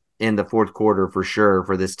in the fourth quarter for sure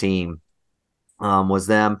for this team, was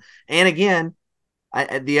them. And again,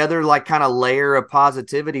 the other like kind of layer of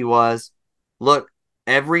positivity was, look,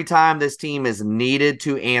 every time this team is needed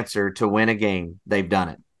to answer to win a game, they've done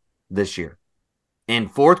it this year. In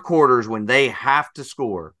fourth quarters, when they have to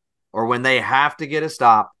score or when they have to get a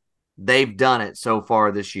stop, they've done it so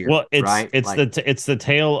far this year. Well, right? It's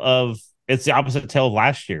the opposite tail of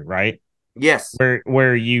last year, right? Yes.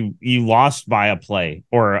 Where you lost by a play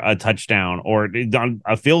or a touchdown or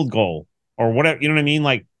a field goal or whatever, you know what I mean?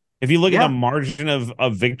 Like if you look at the margin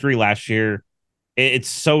of victory last year, it's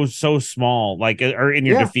so small, like, or in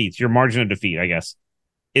your defeats, your margin of defeat, I guess,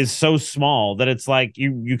 is so small that it's like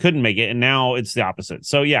you couldn't make it, and now it's the opposite.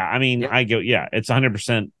 So yeah, I mean, it's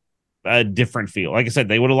 100% a different feel. Like I said,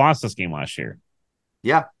 they would have lost this game last year.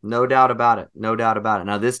 Yeah, no doubt about it. No doubt about it.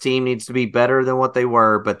 Now, this team needs to be better than what they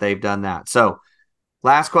were, but they've done that. So,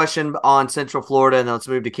 last question on Central Florida, and then let's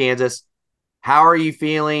move to Kansas. How are you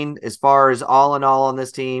feeling as far as all in all on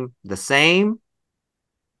this team? The same,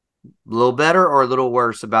 a little better, or a little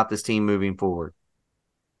worse about this team moving forward?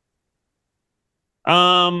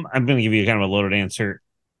 I'm going to give you kind of a loaded answer.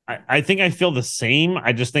 I think I feel the same.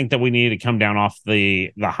 I just think that we need to come down off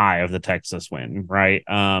the high of the Texas win, right?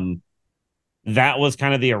 That was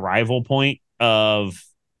kind of the arrival point of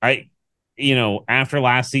after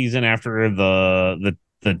last season, after the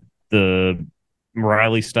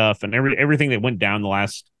Riley stuff and everything that went down the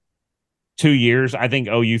last 2 years. I think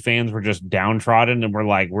OU fans were just downtrodden and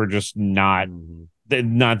we're just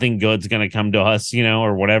nothing good's going to come to us,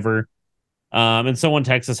 or whatever. And so when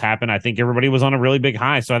Texas happened, I think everybody was on a really big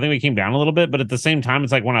high. So I think we came down a little bit, but at the same time,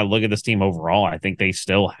 it's like when I look at this team overall, I think they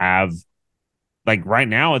still have, like right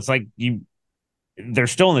now, it's like they're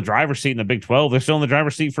still in the driver's seat in the Big 12. They're still in the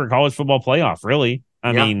driver's seat for a college football playoff, really.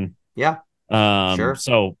 I mean, sure.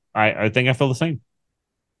 So I think I feel the same.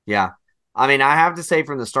 Yeah. I mean, I have to say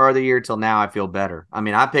from the start of the year till now, I feel better. I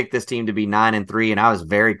mean, I picked this team to be 9-3, and I was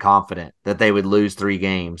very confident that they would lose 3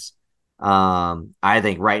 games. I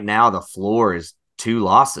think right now the floor is 2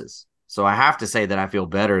 losses. So I have to say that I feel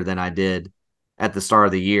better than I did at the start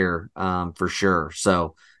of the year, for sure.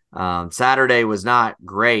 So Saturday was not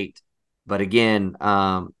great, but again,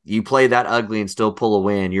 you play that ugly and still pull a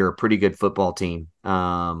win. You're a pretty good football team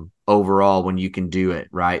overall when you can do it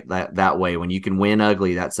right that way. When you can win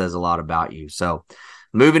ugly, that says a lot about you. So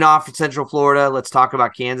moving off to Central Florida, let's talk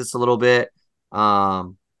about Kansas a little bit.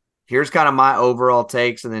 here's kind of my overall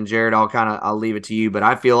takes, and then Jared, I'll leave it to you. But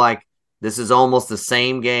I feel like this is almost the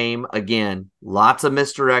same game again. Lots of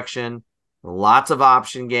misdirection, lots of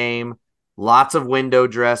option game, lots of window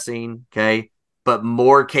dressing. Okay, but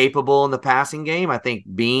more capable in the passing game. I think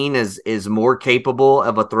Bean is more capable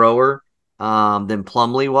of a thrower than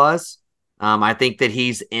Plumlee was. I think that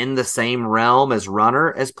he's in the same realm as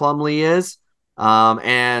runner as Plumlee is,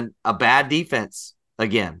 and a bad defense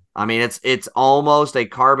again. I mean, it's almost a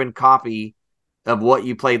carbon copy of what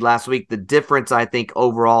you played last week. The difference, I think,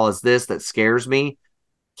 overall is this that scares me.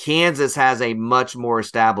 Kansas has a much more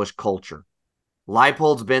established culture.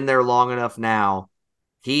 Leipold's been there long enough now.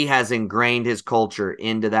 He has ingrained his culture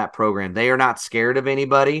into that program. They are not scared of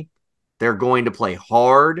anybody. They're going to play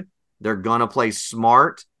hard. They're going to play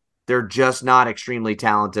smart. They're just not extremely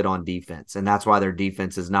talented on defense, and that's why their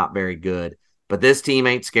defense is not very good. But this team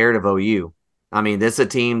ain't scared of OU. I mean, this is a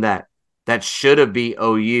team that should have beat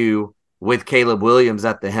OU with Caleb Williams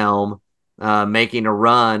at the helm, making a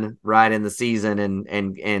run right in the season,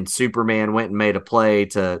 and Superman went and made a play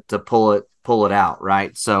to pull it out,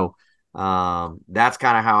 right? So that's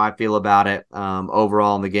kind of how I feel about it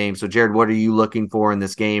overall in the game. So, Jared, what are you looking for in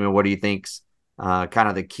this game, and what do you think's kind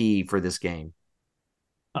of the key for this game?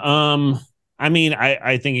 I mean,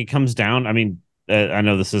 I think it comes down. I mean, I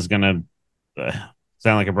know this is gonna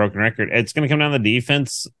sound like a broken record. It's gonna come down to the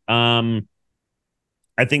defense.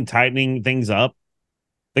 I think tightening things up.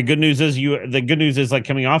 The good news is like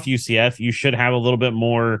coming off UCF, you should have a little bit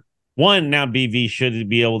more. One, now BV should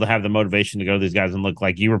be able to have the motivation to go to these guys and look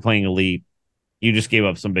like you were playing elite. You just gave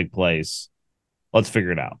up some big plays. Let's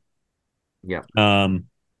figure it out. Yeah.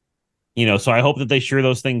 So I hope that they shore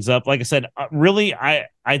those things up. Like I said, really, I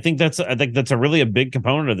think that's a really a big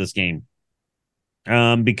component of this game.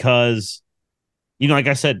 Because, like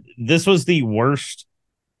I said, this was the worst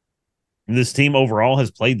this team overall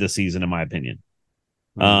has played this season, in my opinion.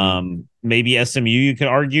 Mm-hmm. Maybe SMU you could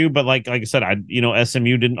argue, but like I said,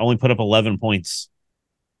 SMU didn't only put up 11 points.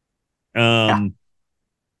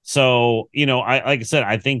 So, like I said,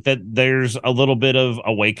 I think that there's a little bit of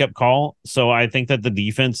a wake-up call. So I think that the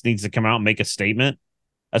defense needs to come out and make a statement,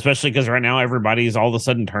 especially because right now everybody's all of a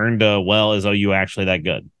sudden turned to, well, is OU actually that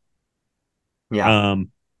good? Yeah.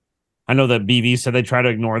 I know that BV said they try to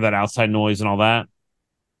ignore that outside noise and all that.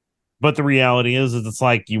 But the reality is it's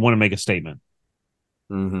like you want to make a statement.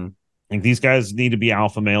 Mm-hmm. Like these guys need to be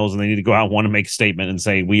alpha males, and they need to go out and want to make a statement and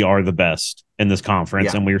say, we are the best in this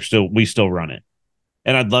conference, and we still run it.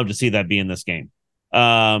 And I'd love to see that be in this game.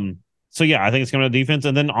 So yeah, I think it's going to be defense.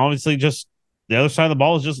 And then obviously just the other side of the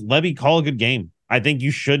ball is just Levy call a good game. I think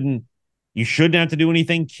you shouldn't have to do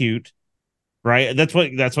anything cute, right? That's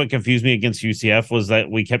what confused me against UCF was that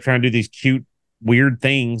we kept trying to do these cute, weird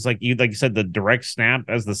things. Like you said, the direct snap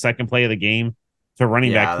as the second play of the game to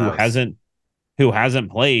running back who hasn't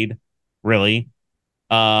played really.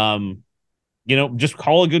 Just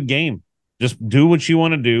call a good game. Just do what you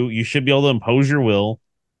want to do. You should be able to impose your will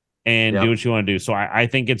and do what you want to do. So I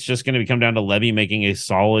think it's just going to come down to Levy making a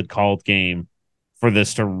solid called game for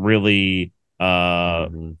this to really for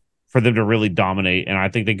them to really dominate. And I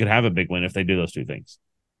think they could have a big win if they do those two things.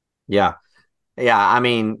 Yeah. Yeah. I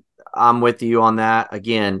mean, I'm with you on that.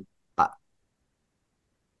 Again,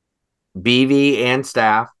 BV and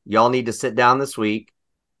staff, y'all need to sit down this week,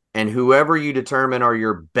 and whoever you determine are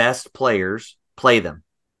your best players, play them.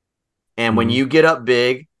 And when you get up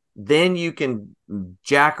big, then you can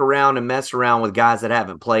jack around and mess around with guys that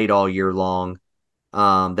haven't played all year long,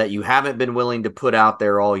 that you haven't been willing to put out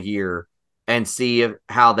there all year, and see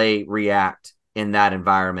how they react in that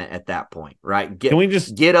environment at that point, right? Can we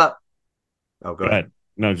just get up? Oh, go ahead.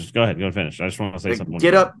 No, just go ahead. Go finish. I just want to say something.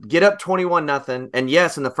 Get up 21-0. And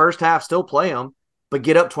yes, in the first half, still play them, but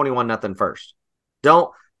get up 21-0 first.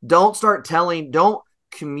 Don't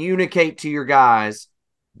communicate to your guys.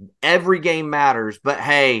 Every game matters, but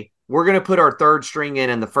hey, we're going to put our third string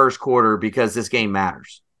in the first quarter because this game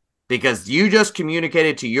matters. Because you just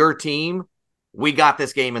communicated to your team, we got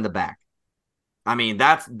this game in the back. I mean,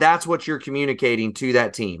 that's what you're communicating to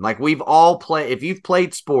that team. Like we've all played, if you've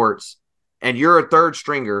played sports and you're a third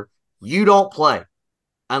stringer, you don't play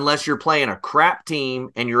unless you're playing a crap team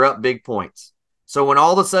and you're up big points. So when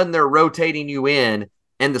all of a sudden they're rotating you in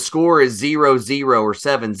and the score is 0-0 or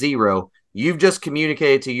 7-0, you've just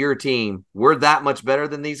communicated to your team, we're that much better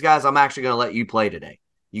than these guys. I'm actually going to let you play today.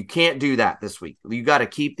 You can't do that this week. You got to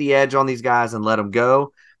keep the edge on these guys and let them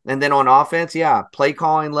go. And then on offense, play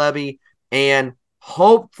calling Levy. And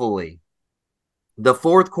hopefully the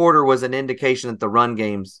fourth quarter was an indication that the run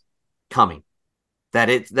game's coming, that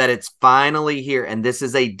it's finally here. And this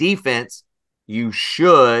is a defense you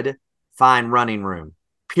should find running room.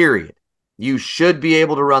 period. You should be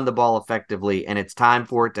able to run the ball effectively, and it's time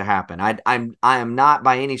for it to happen. I am not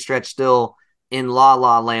by any stretch still in la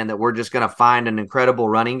la land that we're just going to find an incredible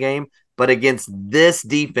running game, but against this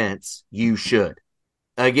defense, you should.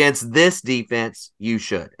 Against this defense, you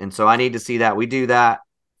should. And so I need to see that. We do that.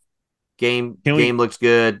 Game looks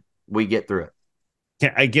good. We get through it.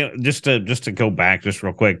 Can I get just to go back just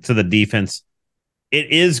real quick to the defense?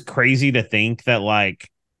 It is crazy to think that like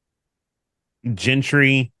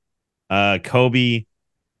Gentry, Kobe,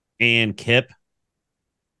 and Kip,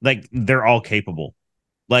 like they're all capable.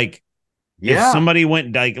 Like if somebody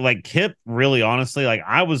went like Kip, really honestly, like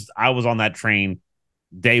I was on that train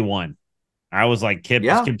day one. I was like,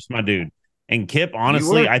 Kip's my dude. And Kip,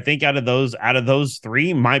 honestly, I think out of those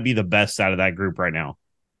three might be the best out of that group right now.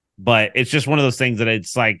 But it's just one of those things that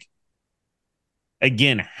it's like,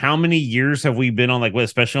 again, how many years have we been on, like,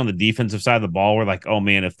 especially on the defensive side of the ball, we're like, oh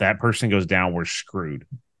man, if that person goes down, we're screwed.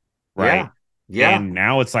 Right. Yeah. And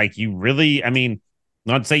now it's like, you really, I mean,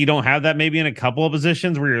 not to say you don't have that maybe in a couple of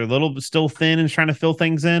positions where you're a little still thin and trying to fill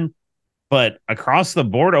things in, but across the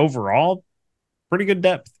board overall, pretty good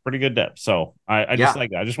depth. So I just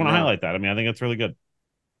like that. I just want to highlight that. I mean, I think that's really good.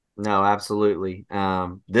 No, absolutely.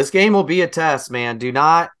 This game will be a test, man. Do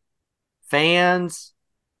not, fans,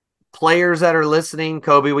 players that are listening,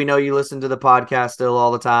 Kobe, we know you listen to the podcast still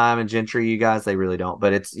all the time, and Gentry, you guys, they really don't,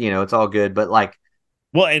 but it's, it's all good. But like,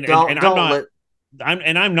 well,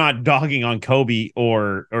 I'm not dogging on Kobe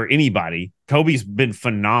or anybody. Kobe's been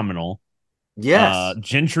phenomenal. Yes.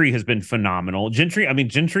 Gentry has been phenomenal.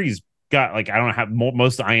 Gentry's got, like, I don't have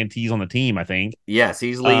most of the INTs on the team, I think. Yes,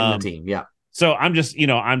 he's leading the team. Yeah. So I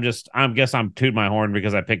guess I'm tooting my horn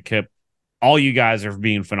because I picked Kip. All you guys are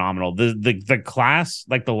being phenomenal. The class,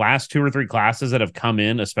 like the last 2 or 3 classes that have come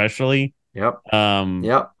in, especially. Yep.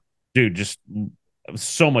 Dude, just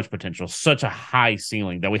so much potential, such a high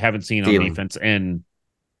ceiling that we haven't seen on defense in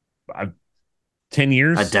 10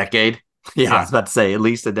 years, a decade. Yeah, I was about to say at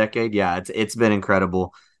least a decade. Yeah, it's been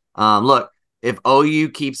incredible. Look, if OU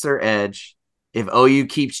keeps their edge, if OU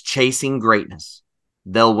keeps chasing greatness,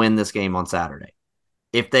 they'll win this game on Saturday.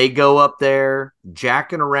 If they go up there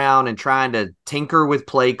jacking around and trying to tinker with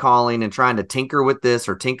play calling and trying to tinker with this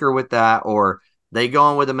or tinker with that, or they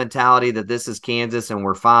go in with a mentality that this is Kansas and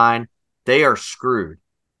we're fine, they are screwed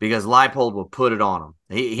because Leipold will put it on them.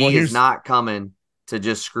 He is not coming to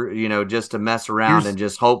just screw, just to mess around and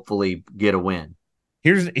just hopefully get a win.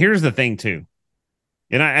 Here's the thing too.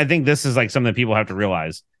 And I think this is like something that people have to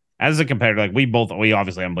realize as a competitor. Like we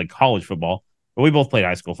obviously haven't played college football, but we both played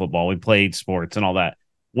high school football. We played sports and all that.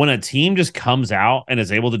 When a team just comes out and is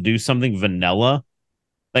able to do something vanilla,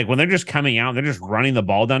 like when they're just coming out, they're just running the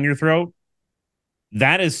ball down your throat.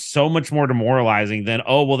 That is so much more demoralizing than,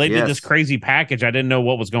 they did this crazy package. I didn't know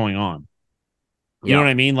what was going on. You know what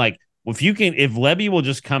I mean? Like if Levy will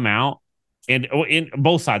just come out and in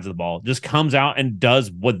both sides of the ball, just comes out and does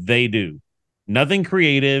what they do. Nothing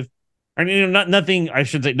creative. I mean, nothing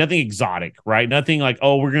exotic, right? Nothing like,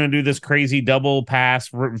 we're going to do this crazy double pass,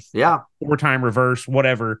 4-time reverse,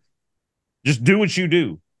 whatever. Just do what you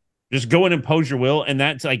do. Just go in and impose your will. And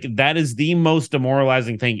that is the most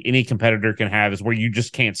demoralizing thing any competitor can have, is where you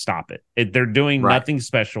just can't stop it. They're doing nothing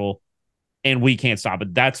special and we can't stop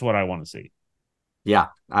it. That's what I want to see. Yeah,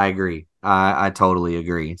 I agree. I totally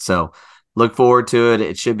agree. So look forward to it.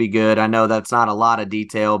 It should be good. I know that's not a lot of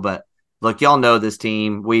detail, but look, y'all know this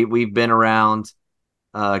team. We've been around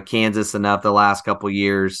Kansas enough the last couple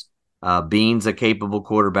years. Bean's a capable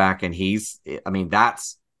quarterback, and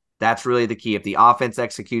that's really the key. If the offense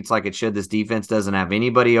executes like it should, this defense doesn't have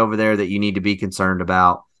anybody over there that you need to be concerned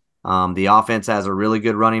about. The offense has a really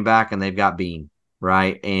good running back, and they've got Bean,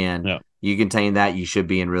 right? And you contain that, you should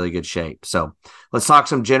be in really good shape. So let's talk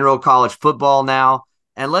some general college football now,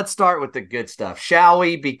 and let's start with the good stuff, shall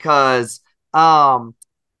we? Because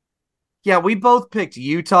we both picked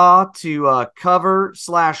Utah to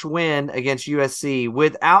cover/win against USC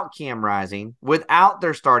without Cam Rising, without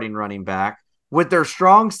their starting running back, with their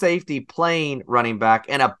strong safety playing running back,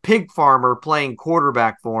 and a pig farmer playing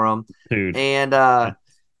quarterback for them. Dude. And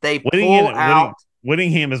they pull out.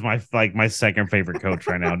 Whittingham is my second favorite coach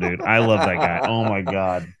right now, dude. I love that guy. Oh my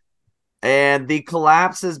God. And the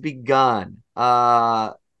collapse has begun.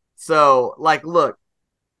 Look,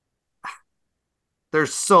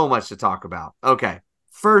 there's so much to talk about. Okay.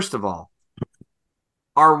 First of all,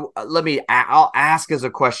 I'll ask as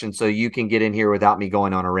a question so you can get in here without me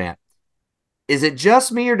going on a rant. Is it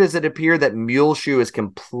just me, or does it appear that Muleshoe is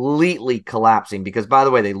completely collapsing? Because, by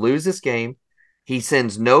the way, they lose this game. He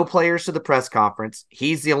sends no players to the press conference.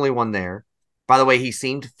 He's the only one there. By the way, he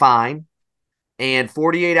seemed fine. and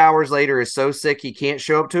 48 hours later is so sick he can't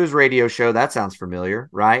show up to his radio show. That sounds familiar,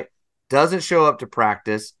 right? Doesn't show up to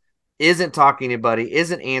practice, isn't talking to anybody,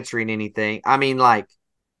 isn't answering anything. I mean, like,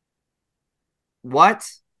 what?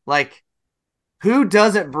 Like, who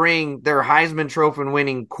doesn't bring their Heisman Trophy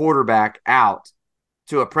winning quarterback out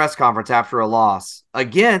to a press conference after a loss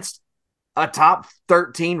against a top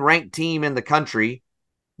 13 ranked team in the country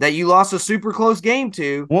that you lost a super close game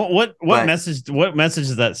to? What message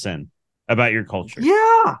does that send about your culture?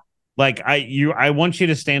 Yeah. Like I want you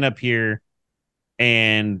to stand up here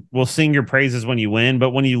and we'll sing your praises when you win, but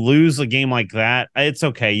when you lose a game like that, it's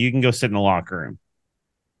okay. You can go sit in the locker room.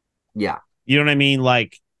 Yeah. You know what I mean?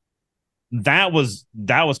 Like that was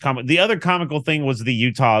comic. The other comical thing was the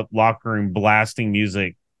Utah locker room blasting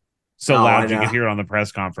music so loud you could hear it on the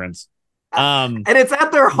press conference. And it's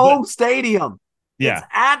at their home stadium. Yeah. It's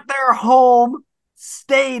at their home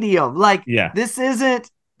stadium. Like, yeah. This isn't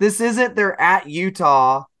they're at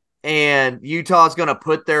Utah and Utah's going to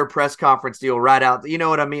put their press conference deal right out. You know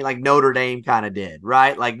what I mean? Like Notre Dame kind of did,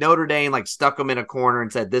 right? Like Notre Dame like stuck them in a corner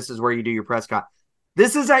and said, this is where you do your press con.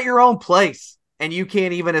 This is at your own place. And you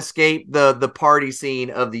can't even escape the party scene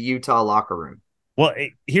of the Utah locker room. Well,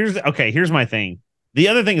 here's my thing. The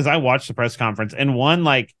other thing is I watched the press conference and one,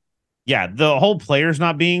 like, yeah, the whole players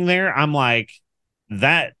not being there. I'm like,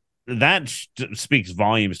 that speaks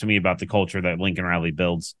volumes to me about the culture that Lincoln Riley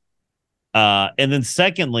builds. And then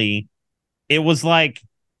secondly, it was like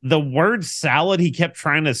the word salad he kept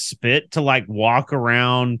trying to spit to like walk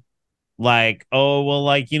around like, oh, well,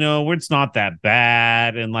 like, you know, it's not that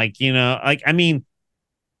bad. And like, you know, like, I mean,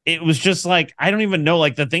 it was just like, I don't even know,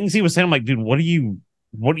 like the things he was saying. I'm like, dude,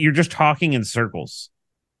 you're just talking in circles.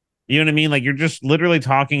 You know what I mean? Like you're just literally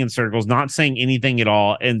talking in circles, not saying anything at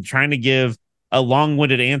all and trying to give a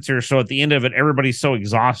long-winded answer. So at the end of it, everybody's so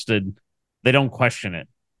exhausted, they don't question it.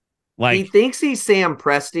 Like he thinks he's Sam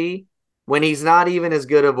Presti when he's not even as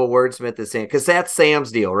good of a wordsmith as Sam, because that's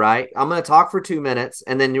Sam's deal, right? I'm going to talk for 2 minutes,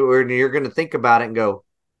 and then you're going to think about it and go,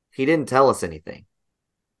 he didn't tell us anything.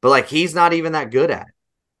 But, like, he's not even that good at it.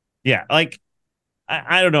 Yeah, like,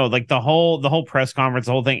 I don't know, like, the whole press conference,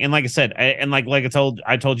 the whole thing, and like I said,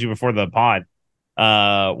 I told you before the pod,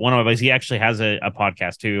 one of my buddies, he actually has a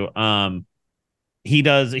podcast, too. He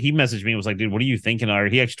messaged me and was like, dude, what are you thinking? Or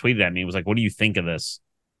he actually tweeted at me and was like, what do you think of this?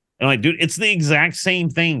 And I'm like, dude, it's the exact same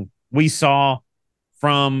thing we saw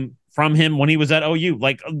from him when he was at OU,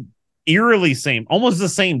 like eerily same, almost the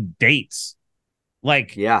same dates.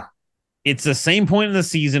 Like, yeah, it's the same point in the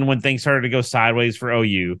season when things started to go sideways for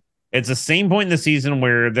OU. It's the same point in the season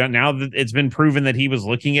where now that it's been proven that he was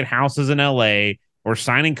looking at houses in LA or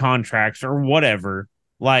signing contracts or whatever.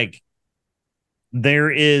 Like, there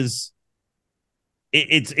is,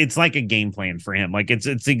 it's like a game plan for him. Like it's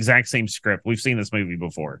the exact same script. We've seen this movie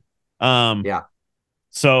before. Yeah.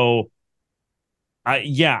 So,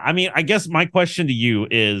 I mean, I guess my question to you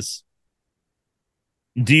is,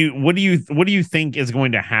 what do you think is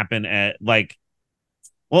going to happen at, like,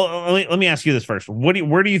 well, let me ask you this first.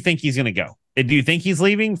 Where do you think he's going to go? Do you think he's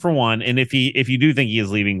leaving, for one? And if you do think he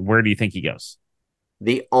is leaving, where do you think he goes?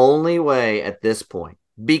 The only way at this point,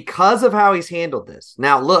 because of how he's handled this.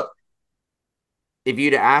 Now, look, if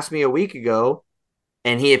you'd asked me a week ago,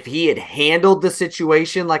 and if he had handled the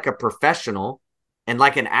situation like a professional and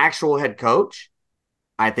like an actual head coach,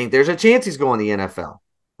 I think there's a chance he's going to the NFL,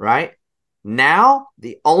 right? Now,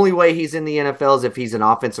 the only way he's in the NFL is if he's an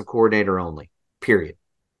offensive coordinator only, period.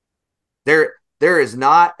 There is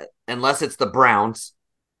not, unless it's the Browns,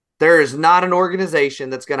 there is not an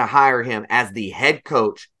organization that's going to hire him as the head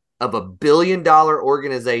coach of a $1 billion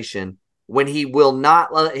organization when he will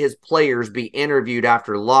not let his players be interviewed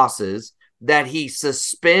after losses, that he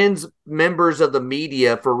suspends members of the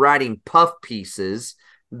media for writing puff pieces,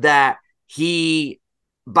 that he,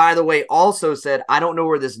 by the way, also said, I don't know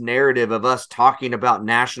where this narrative of us talking about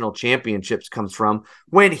national championships comes from,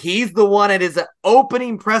 when he's the one at his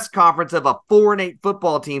opening press conference of a 4-8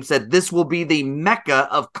 football team said this will be the mecca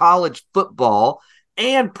of college football,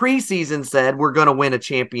 and preseason said we're going to win a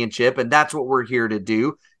championship and that's what we're here to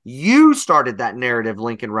do. You started that narrative,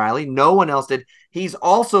 Lincoln Riley. No one else did. He's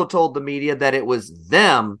also told the media that it was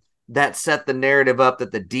them that set the narrative up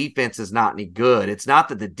that the defense is not any good. It's not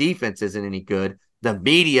that the defense isn't any good. The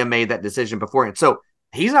media made that decision beforehand. So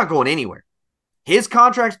he's not going anywhere. His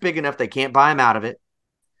contract's big enough they can't buy him out of it.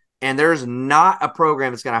 And there's not a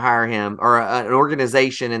program that's going to hire him, or an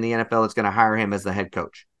organization in the NFL that's going to hire him as the head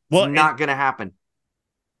coach. It's not going to happen.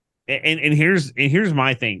 And here's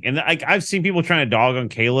my thing. And I've seen people trying to dog on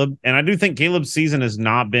Caleb, and I do think Caleb's season has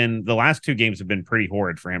not been, the last 2 games have been pretty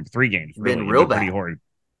horrid for him. 3 games really been real bad. Pretty horrid.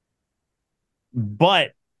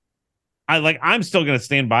 But I'm still going to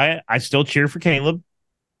stand by it. I still cheer for Caleb,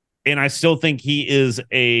 and I still think he is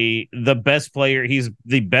the best player. He's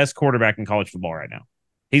the best quarterback in college football right now.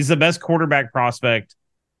 He's the best quarterback prospect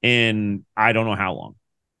in I don't know how long.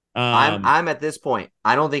 I'm at this point.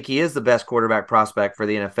 I don't think he is the best quarterback prospect for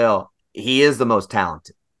the NFL. He is the most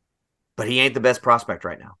talented, but he ain't the best prospect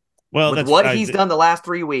right now. Well, with what he's done the last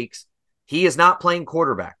 3 weeks, he is not playing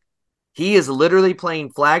quarterback. He is literally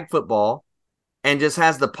playing flag football and just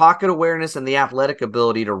has the pocket awareness and the athletic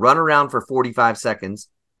ability to run around for 45 seconds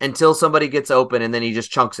until somebody gets open, and then he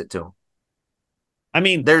just chunks it to him. I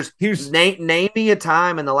mean, name me a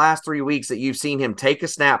time in the last 3 weeks that you've seen him take a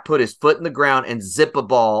snap, put his foot in the ground, and zip a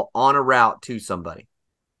ball on a route to somebody.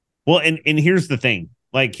 Well, and here's the thing.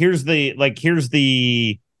 It's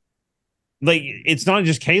not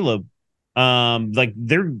just Caleb.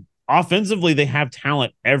 They're offensively, they have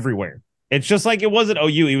talent everywhere. It's just like it was at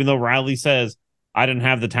OU, even though Riley says, I didn't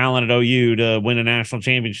have the talent at OU to win a national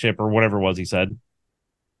championship or whatever it was he said.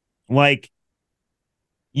 They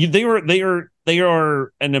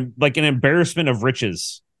are an embarrassment of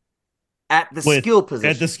riches at the skill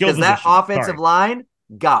position. Because that offensive line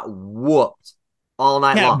got whooped all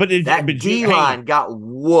night long. But D-line got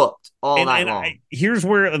whooped all night long. Here's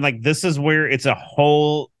where, this is where it's a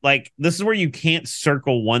whole, this is where you can't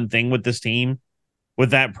circle one thing with this team,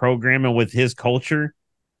 with that program and with his culture.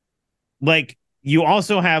 You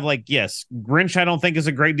also have, yes, Grinch, I don't think is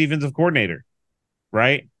a great defensive coordinator,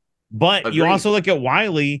 right? But Agreed. You also look at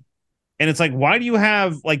Wiley, and it's why do you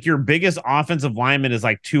have, your biggest offensive lineman is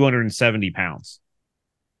 270 pounds?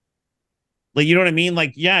 You know what I mean?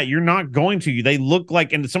 Yeah, you're not going to. They look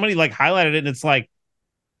and somebody highlighted it, and it's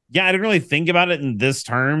yeah, I didn't really think about it in this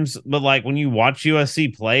terms, but when you watch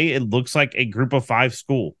USC play, it looks like a group of 5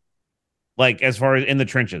 school, as far as in the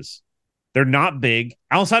trenches. They're not big.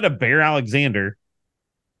 Outside of Bear Alexander,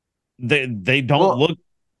 they don't look.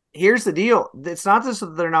 Here's the deal. It's not just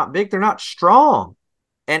that they're not big, they're not strong.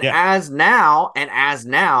 And as now,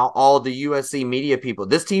 all the USC media people,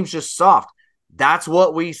 this team's just soft. That's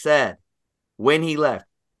what we said when he left.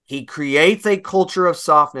 He creates a culture of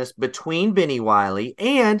softness between Benny Wiley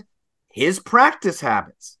and his practice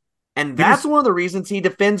habits. And that's one of the reasons he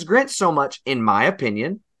defends Grinch so much, in my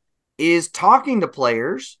opinion, is talking to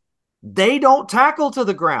players. They don't tackle to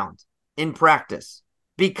the ground in practice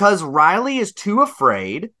because Riley is too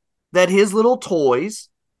afraid that his little toys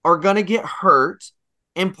are going to get hurt,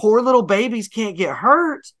 and poor little babies can't get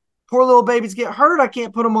hurt. Poor little babies get hurt. I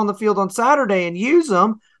can't put them on the field on Saturday and use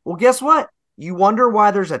them. Well, guess what? You wonder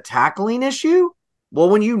why there's a tackling issue? Well,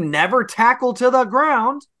 when you never tackle to the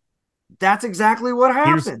ground, that's exactly what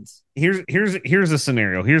happens. Here's a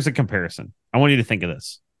scenario. Here's a comparison. I want you to think of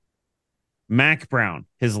this. Mac Brown,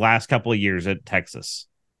 his last couple of years at Texas.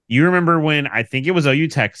 You remember when, I think it was OU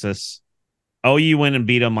Texas, OU went and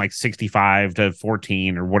beat them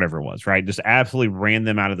 65-14 or whatever it was, right? Just absolutely ran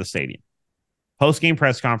them out of the stadium. Post-game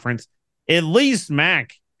press conference, at least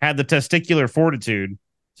Mac had the testicular fortitude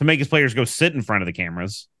to make his players go sit in front of the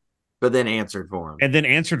cameras. But then answered for them. And then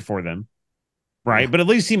answered for them, right? Yeah. But at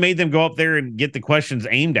least he made them go up there and get the questions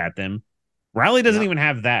aimed at them. Riley doesn't even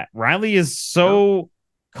have that. Riley is so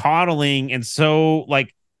coddling and so,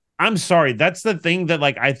 I'm sorry. That's the thing that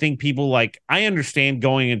I think people I understand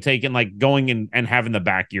going and having the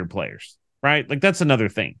back of your players, right? That's another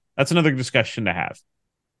thing. That's another discussion to have,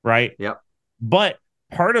 right? Yep. But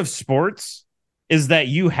part of sports is that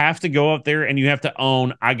you have to go up there and you have to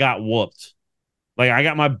own, I got whooped. I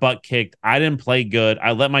got my butt kicked. I didn't play good.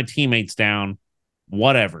 I let my teammates down,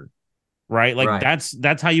 whatever. Right.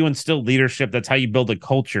 That's how you instill leadership. That's how you build a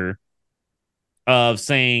culture of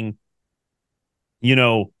saying,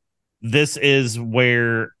 this is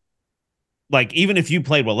where, even if you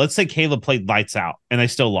played well, let's say Caleb played lights out and they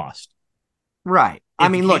still lost. Right. I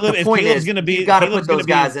mean, look, the point is you got to put those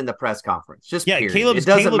guys in the press conference. Just period. It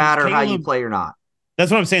doesn't matter how you play or not. That's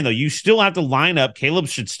what I'm saying, though. You still have to line up. Caleb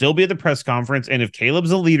should still be at the press conference. And if Caleb's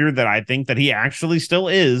a leader that I think that he actually still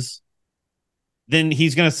is, then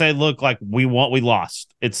he's going to say, look, we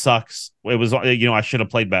lost. It sucks. It was, I should have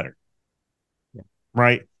played better. Yeah.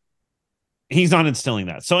 Right. He's not instilling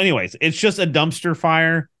that. So anyways, it's just a dumpster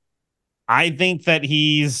fire. I think that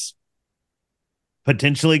he's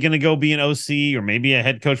potentially going to go be an OC or maybe a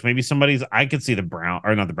head coach. Maybe I could see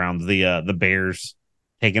the Bears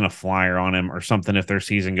taking a flyer on him or something if their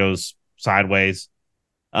season goes sideways.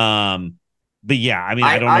 But yeah, I mean,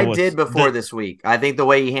 I don't know. I did before this week. I think the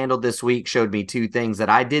way he handled this week showed me 2 things that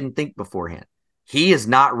I didn't think beforehand. He is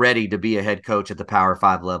not ready to be a head coach at the Power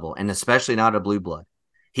 5 level, and especially not a blue blood.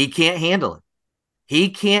 He can't handle it. He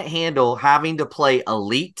can't handle having to play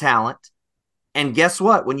elite talent And guess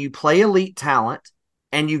what? When you play elite talent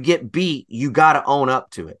and you get beat, you got to own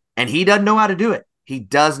up to it. And he doesn't know how to do it. He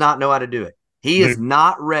does not know how to do it. He is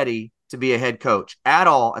not ready to be a head coach at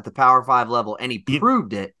all at the Power 5 level, and he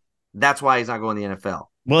proved it. That's why he's not going to the NFL.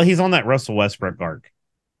 Well, he's on that Russell Westbrook arc.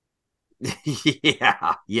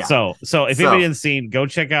 yeah. So if anybody hasn't seen, go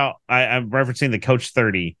check out. I'm referencing the Coach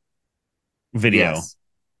 30 video. Yes.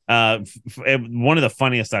 One of the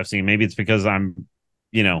funniest I've seen. Maybe it's because I'm,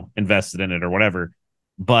 invested in it or whatever.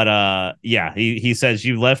 But he says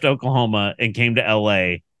you left Oklahoma and came to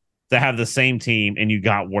LA to have the same team, and you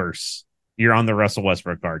got worse. You're on the Russell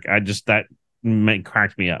Westbrook arc. That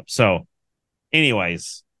cracked me up. So,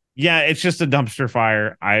 anyways, yeah, it's just a dumpster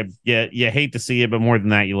fire. You hate to see it, but more than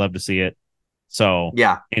that, you love to see it. So,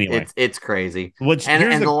 yeah, anyway, it's crazy.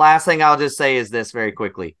 And the last thing I'll just say is this very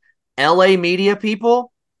quickly: LA media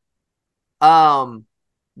people, the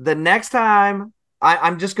next time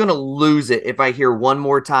I'm just going to lose it if I hear one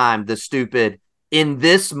more time the stupid, in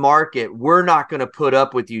this market, we're not going to put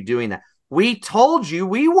up with you doing that. We told you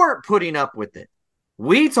we weren't putting up with it.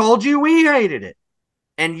 We told you we hated it.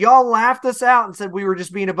 And y'all laughed us out and said we were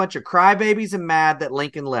just being a bunch of crybabies and mad that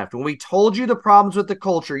Lincoln left. When we told you the problems with the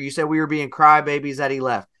culture, you said we were being crybabies that he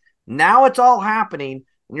left. Now it's all happening,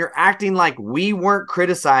 and you're acting like we weren't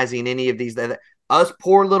criticizing any of these. Us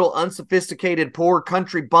poor little unsophisticated, poor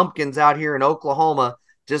country bumpkins out here in Oklahoma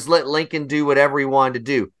just let Lincoln do whatever he wanted to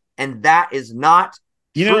do. And that is not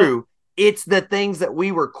true. It's the things that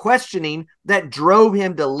we were questioning that drove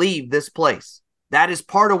him to leave this place. That is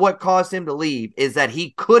part of what caused him to leave, is that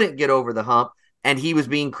he couldn't get over the hump and he was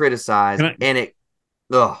being criticized. It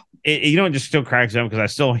just still cracks up because I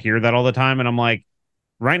still hear that all the time. And I'm like,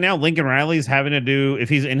 right now, Lincoln Riley's having to do, if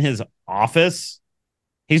he's in his office,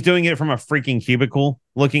 he's doing it from a freaking cubicle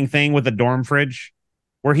looking thing with a dorm fridge,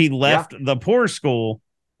 where he left the poor school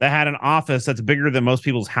that had an office that's bigger than most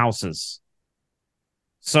people's houses.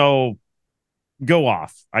 So go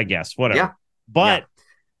off, I guess, whatever. Yeah. But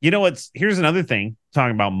here's another thing,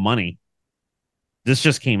 talking about money. This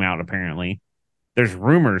just came out, apparently. There's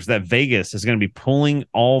rumors that Vegas is going to be pulling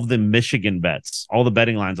all of the Michigan bets, all the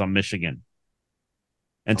betting lines on Michigan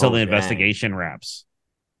until the investigation wraps.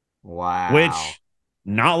 Wow. Which,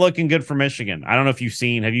 not looking good for Michigan. I don't know if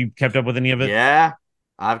have you kept up with any of it? Yeah.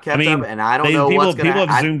 I've kept up, and I don't know what's going to happen.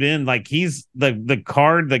 People have zoomed in, like he's the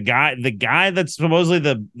guy that's supposedly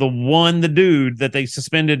the dude that they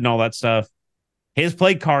suspended and all that stuff. His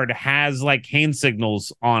play card has like hand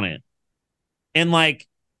signals on it. And like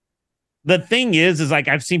the thing is like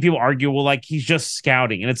I've seen people argue, well, like he's just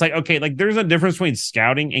scouting. And it's like, okay, like there's a difference between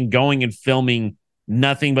scouting and going and filming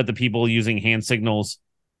nothing but the people using hand signals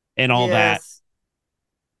and all that.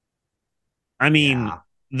 I mean,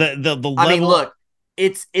 the level. I mean, look,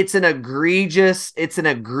 it's an egregious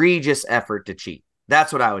effort to cheat.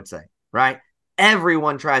 That's what I would say, right?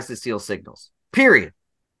 Everyone tries to steal signals. Period.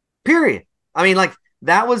 I mean, like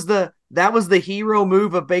that was the hero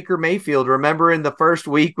move of Baker Mayfield. Remember in the first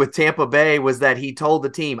week with Tampa Bay was that he told the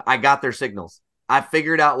team, I got their signals. I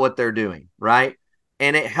figured out what they're doing, right?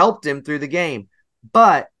 And it helped him through the game.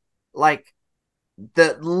 But like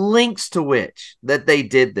the links to which that they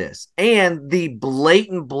did this and the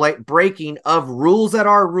blatant breaking of rules that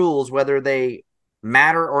are rules, whether they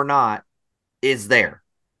matter or not, is there.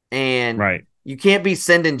 And you can't be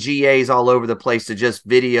sending GAs all over the place to just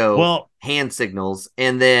video hand signals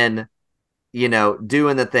and then,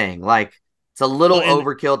 doing the thing. Like it's a little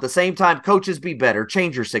overkill. At the same time, coaches, be better.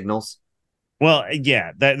 Change your signals. Well,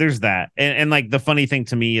 yeah, there's that. And like the funny thing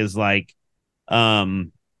to me is like, I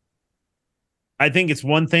think it's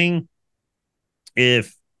one thing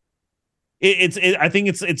if I think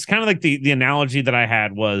it's kind of like the analogy that I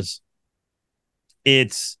had was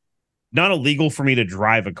it's not illegal for me to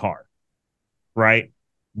drive a car, right?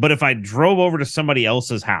 But if I drove over to somebody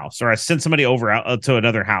else's house or I sent somebody over out to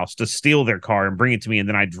another house to steal their car and bring it to me and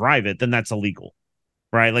then I drive it, then that's illegal,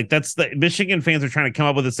 right? Like that's the Michigan fans are trying to come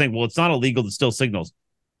up with this thing. Well, it's not illegal to steal signals.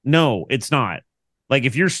 No, it's not. Like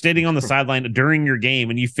if you're standing on the sideline during your game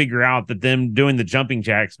and you figure out that them doing the jumping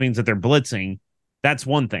jacks means that they're blitzing, that's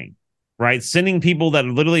one thing, right? Sending people that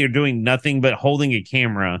literally are doing nothing but holding a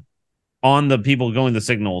camera on the people going the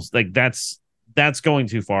signals, like that's going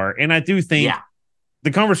too far. And I do think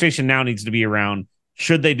the conversation now needs to be around,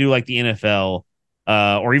 should they do like the NFL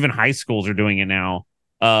or even high schools are doing it now,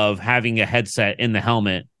 of having a headset in the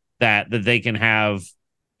helmet that they can have.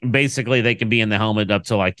 Basically, they can be in the helmet up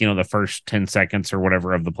to like, the first 10 seconds or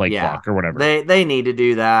whatever of the play clock or whatever. They need to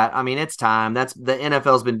do that. I mean, it's time. The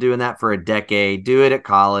NFL's been doing that for a decade. Do it at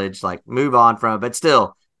college, like move on from it. But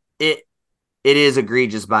still, it is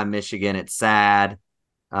egregious by Michigan. It's sad.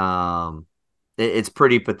 It's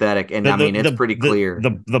pretty pathetic, and it's pretty clear.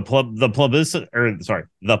 The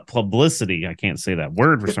publicity. I can't say that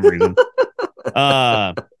word for some reason.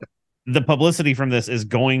 The publicity from this is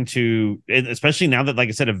going to, especially now that, like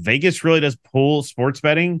I said, if Vegas really does pull sports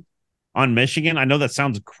betting on Michigan, I know that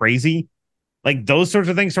sounds crazy. Like those sorts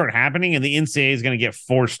of things start happening, and the NCAA is going to get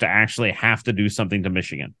forced to actually have to do something to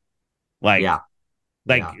Michigan. Right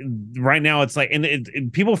now, it's like,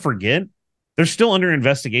 and people forget they're still under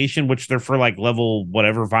investigation, which they're for like level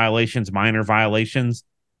whatever violations, minor violations.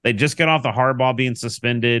 They just got off the Harbaugh being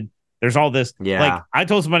suspended. There's all this. Yeah. Like I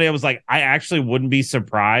told somebody, I was like, I actually wouldn't be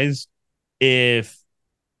surprised if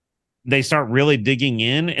they start really digging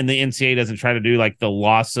in and the NCAA doesn't try to do like the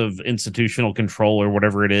loss of institutional control or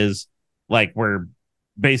whatever it is, like where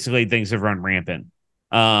basically things have run rampant.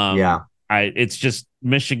 It's just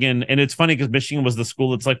Michigan, and it's funny because Michigan was the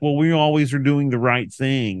school that's like, well, we always are doing the right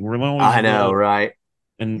thing. We're always, I know, right?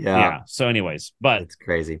 And so, anyways, but it's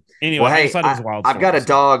crazy. Anyway, well, hey, I've got a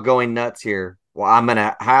dog going nuts here. Well, I'm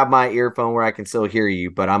gonna have my earphone where I can still hear you,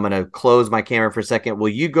 but I'm gonna close my camera for a second. Will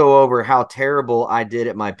you go over how terrible I did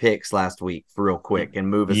at my picks last week, real quick, and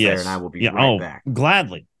move us there, and I will be right back.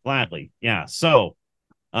 Gladly. Yeah. So,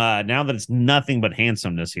 now that it's nothing but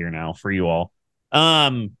handsomeness here now for you all.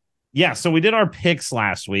 So we did our picks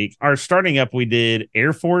last week. Our starting up, we did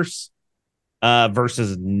Air Force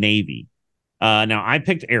versus Navy. Now I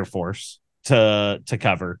picked Air Force to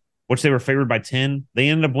cover, which they were favored by 10. They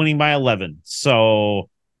ended up winning by 11. So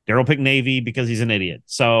Daryl picked Navy because he's an idiot.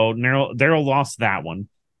 So Daryl lost that one.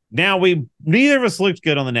 Now neither of us looked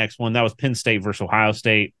good on the next one. That was Penn State versus Ohio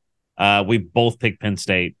State. We both picked Penn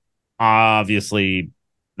State. Obviously,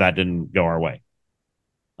 that didn't go our way.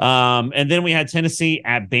 And then we had Tennessee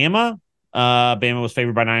at Bama. Bama was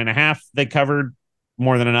favored by 9.5. They covered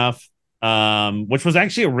more than enough, which was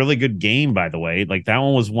actually a really good game, by the way. Like that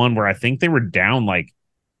one was one where I think they were down like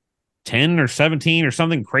 10 or 17 or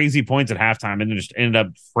something crazy points at halftime and then just ended up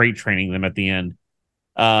freight training them at the end.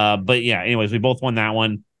 But yeah, anyways, we both won that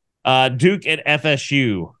one. Duke at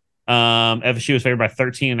FSU. FSU was favored by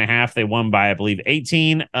 13.5. They won by, I believe,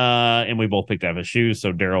 18. And we both picked FSU.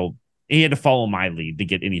 So Daryl, he had to follow my lead to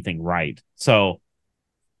get anything right. So,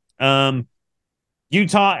 Utah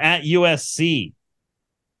at USC.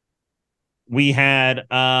 We had,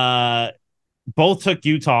 both took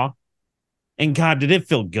Utah. And God, did it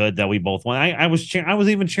feel good that we both won? I was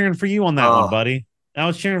even cheering for you on that one, buddy. I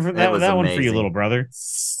was cheering for that one for you, little brother.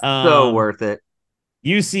 So worth it.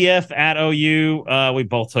 UCF at OU. We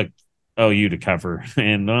both took OU to cover,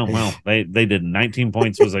 and they didn't. 19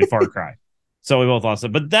 points was a far cry, so we both lost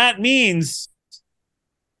it. But that means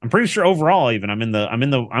I'm pretty sure overall, even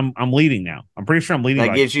I'm leading now. I'm pretty sure I'm leading.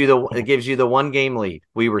 That gives you the 1 game lead.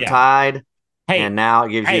 We were tied, and now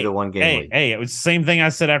it gives you the 1 game lead. Hey, it was the same thing I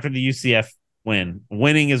said after the UCF win.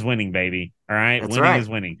 Winning is winning, baby. All right, that's winning right. is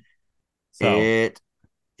winning. So it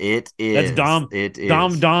is.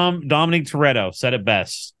 That's Dominic Toretto said it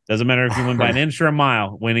best. Doesn't matter if you win by an inch or a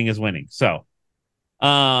mile. Winning is winning. So,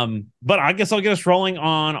 but I guess I'll get us rolling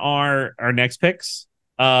on our next picks.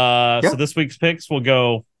 So this week's picks will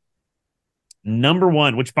go number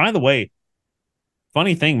 1. Which, by the way,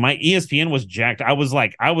 funny thing, my ESPN was jacked. I was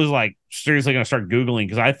like seriously gonna start Googling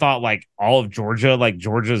because I thought like all of Georgia, like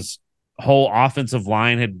Georgia's whole offensive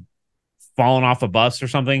line had fallen off a bus or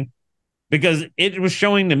something, because it was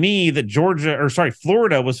showing to me that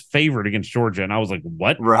Florida was favored against Georgia. And I was like,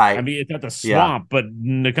 what? Right. I mean, it's at the swamp, but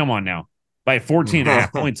come on now, by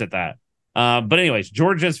 14.5 points at that. But anyways,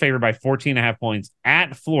 Georgia is favored by 14.5 points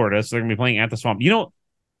at Florida. So they're going to be playing at the swamp. You know,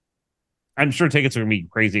 I'm sure tickets are going to be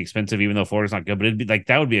crazy expensive, even though Florida's not good, but it'd be like,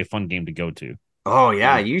 that would be a fun game to go to. Oh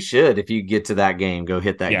yeah. You should, if you get to that game, go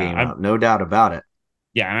hit that game out. No doubt about it.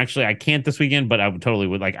 Yeah, I can't this weekend, but I would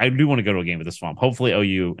like. I do want to go to a game at the Swamp. Hopefully,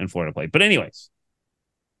 OU and Florida play. But anyways,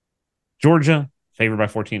 Georgia favored by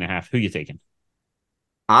 14.5. Who you taking?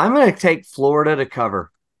 I'm going to take Florida to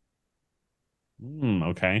cover.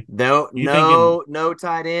 Okay. No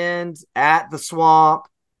tight ends at the Swamp,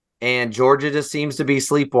 and Georgia just seems to be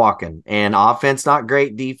sleepwalking. And offense not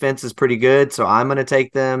great, defense is pretty good. So I'm going to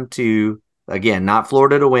take them to, again, not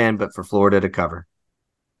Florida to win, but for Florida to cover.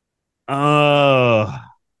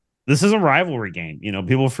 This is a rivalry game. You know,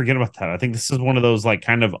 people forget about that. I think this is one of those like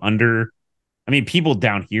kind of people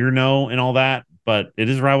down here know and all that, but it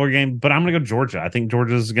is a rivalry game. But I'm gonna go Georgia. I think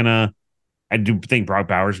Georgia's I do think Brock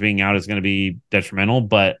Bowers being out is gonna be detrimental,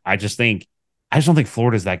 but I just don't think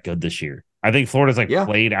Florida's that good this year. I think Florida's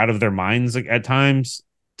played out of their minds at times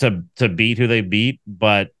to beat who they beat,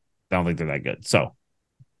 but I don't think they're that good. So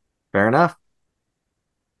fair enough.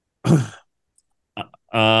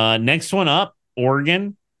 Next one up,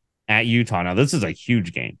 Oregon at Utah. Now, this is a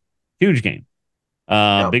huge game. Huge game.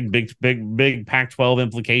 Yep. Big Pac-12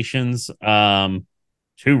 implications.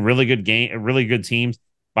 Two really good teams.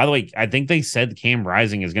 By the way, I think they said Cam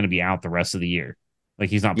Rising is going to be out the rest of the year. Like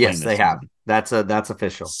he's not playing Yes, this they have. season. That's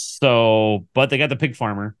official. So, but they got the pig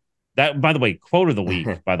farmer. That, by the way, quote of the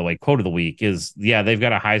week is, yeah, they've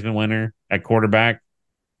got a Heisman winner at quarterback,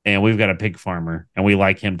 and we've got a pig farmer, and we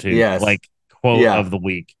like him too. Yes. Like, quote Yeah. of the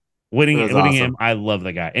week. Winning awesome. him, I love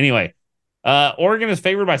the guy. Anyway, Oregon is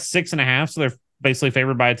favored by 6.5, so they're basically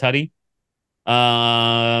favored by a tutty. Who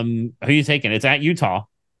are you taking? It's at Utah.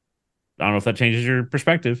 I don't know if that changes your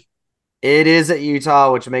perspective. It is at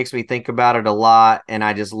Utah, which makes me think about it a lot, and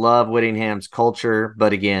I just love Whittingham's culture.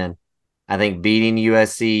 But again, I think beating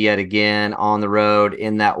USC yet again on the road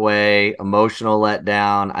in that way, emotional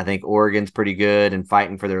letdown. I think Oregon's pretty good and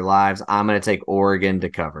fighting for their lives. I'm going to take Oregon to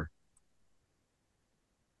cover.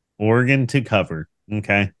 Oregon to cover.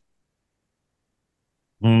 Okay.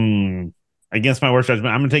 Against my worst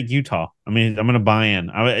judgment, I'm going to take Utah. I mean, I'm going to buy in.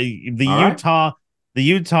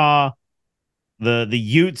 The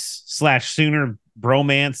Utes / Sooner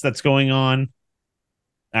bromance that's going on.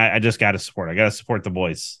 I just got to support. I got to support the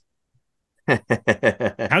boys.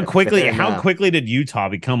 How quickly did Utah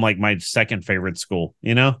become like my second favorite school?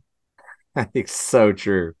 You know, I think so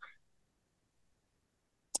true.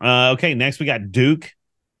 Okay, next we got Duke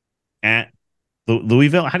at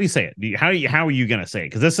Louisville. How do you say it? How are you going to say it?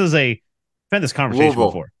 Because this is I've had this conversation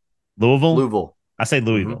before. Louisville. I say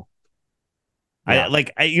Louisville. Mm-hmm.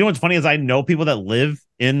 Yeah. You know what's funny is I know people that live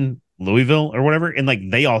in Louisville or whatever, and like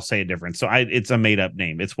they all say it different. So it's a made up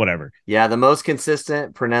name. It's whatever. Yeah, the most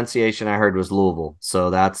consistent pronunciation I heard was Louisville. So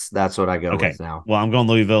that's what I go with now. Well, I'm going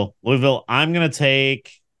Louisville. I'm gonna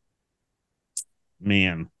take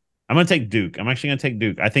I'm gonna take Duke. I'm actually gonna take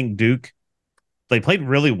Duke. I think Duke, they played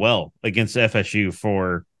really well against FSU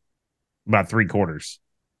for about 3 quarters.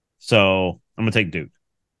 So I'm gonna take Duke.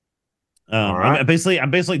 Right. I'm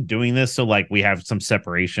basically doing this so like we have some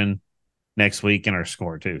separation next week in our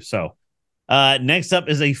score too. So next up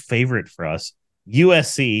is a favorite for us,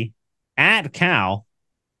 USC at Cal.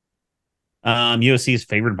 USC is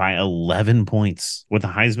favored by 11 points with a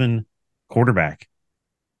Heisman quarterback.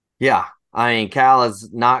 Yeah, I mean, Cal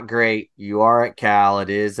is not great. You are at Cal. It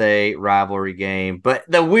is a rivalry game, but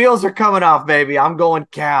the wheels are coming off, baby. I'm going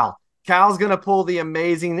Cal. Cal's going to pull the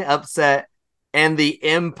amazing upset, and the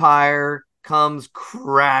Empire comes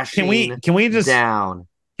crashing can we just down.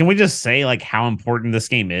 Can we just say like how important this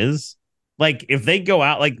game is? Like if they go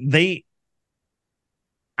out, I'm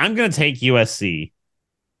going to take USC.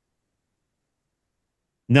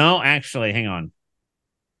 No, actually, hang on.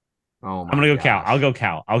 Oh, my I'm going to go gosh. Cal. I'll go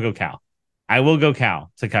Cal. I will go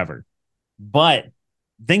Cal to cover. But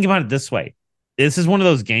think about it this way. This is one of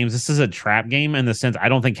those games. This is a trap game in the sense I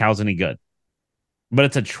don't think Cal's any good. But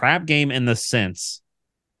it's a trap game in the sense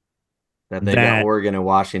that they got Oregon and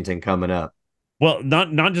Washington coming up. Well,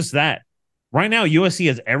 not just that. Right now, USC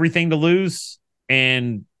has everything to lose,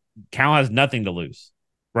 and Cal has nothing to lose.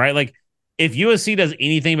 Right? Like, if USC does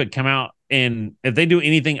anything but come out, and if they do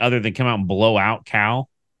anything other than come out and blow out Cal,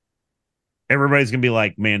 everybody's gonna be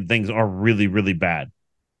like, "Man, things are really, really bad."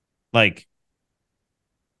 Like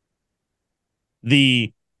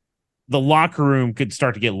the locker room could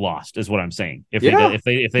start to get lost, is what I'm saying. If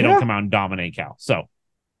they don't come out and dominate Cal. So,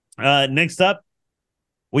 next up,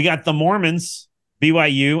 we got the Mormons.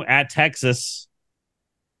 BYU at Texas.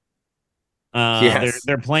 Yes.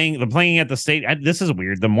 They're playing at the state. This is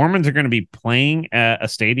weird. The Mormons are going to be playing at a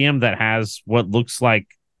stadium that has what looks like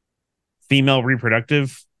female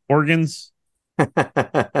reproductive organs, and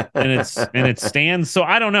it stands. So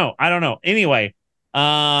I don't know. Anyway,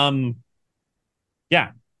 yeah,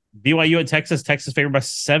 BYU at Texas. Texas favored by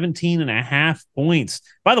 17.5 points.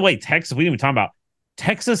 By the way, Texas. We didn't even talk about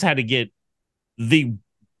Texas had to get the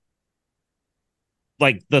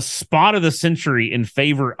spot of the century in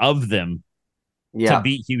favor of them to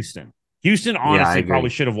beat Houston. Houston honestly probably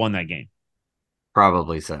should have won that game.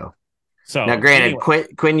 Probably so. So now, granted, anyway.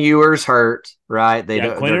 Quinn Ewers hurt, right?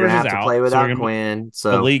 They're going to have to out, play without Quinn. So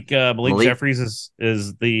Malik Jeffries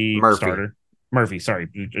is the starter. Murphy, sorry,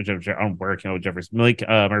 I don't work with Jeffries. Malik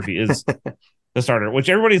Murphy is the starter, which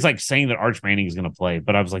everybody's like saying that Arch Manning is going to play,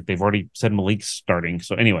 but I was like, they've already said Malik's starting.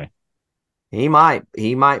 So anyway. He might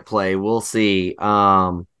play. We'll see.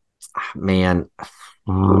 Man,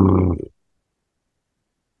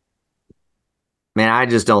 I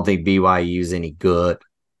just don't think BYU's any good.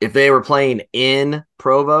 If they were playing in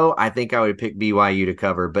Provo, I think I would pick BYU to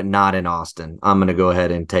cover, but not in Austin. I'm going to go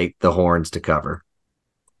ahead and take the Horns to cover.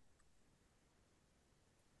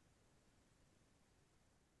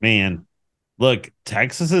 Man, Look,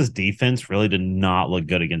 Texas's defense really did not look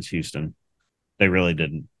good against Houston. They really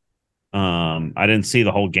didn't. I didn't see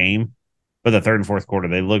the whole game, but the third and fourth quarter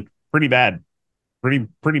they looked pretty bad,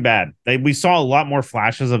 pretty bad. We saw a lot more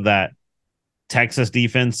flashes of that Texas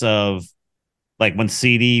defense of like when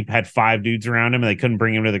CD had 5 dudes around him and they couldn't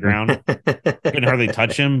bring him to the ground, couldn't hardly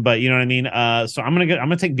touch him. But you know what I mean. So I'm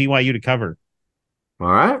gonna take BYU to cover. All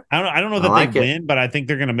right. I don't know that they win, but I think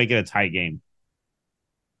they're gonna make it a tight game.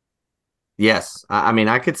 Yes. I mean,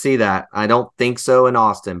 I could see that. I don't think so in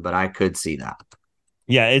Austin, but I could see that.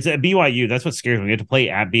 Yeah, it's at BYU. That's what scares me. We have to play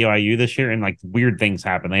at BYU this year, and like weird things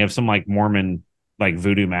happen. They have some like Mormon like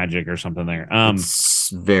voodoo magic or something there. It's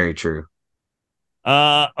very true.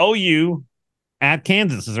 OU at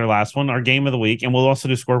Kansas is our last one, our game of the week, and we'll also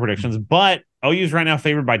do score predictions. But OU is right now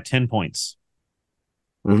favored by 10 points.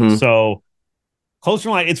 Mm-hmm. So closer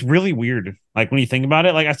line, it's really weird. Like when you think about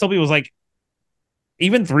it, like I still was like,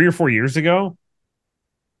 even 3 or 4 years ago,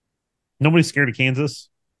 nobody's scared of Kansas.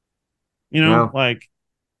 You know, No. like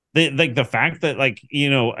the fact that like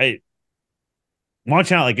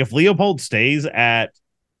watch out. Like if Leopold stays at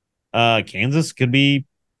Kansas could be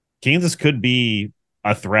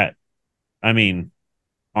a threat. I mean,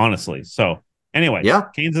 honestly. So, anyways, Yeah.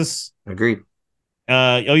 Kansas. Agreed.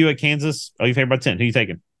 OU at Kansas. OU favored by 10. Who you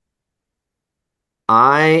taking?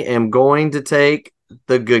 I am going to take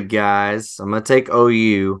the good guys. I'm going to take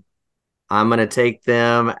OU. I'm going to take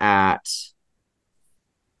them at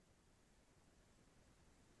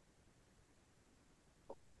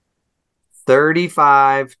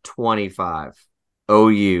 35-25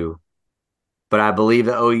 OU. But I believe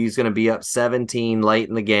that OU is going to be up 17 late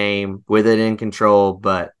in the game with it in control.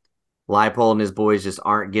 But Leipold and his boys just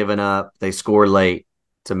aren't giving up. They score late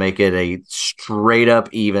to make it a straight up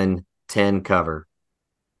even 10 cover.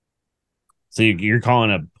 So you're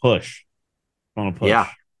calling a push. Yeah.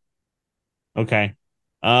 Okay.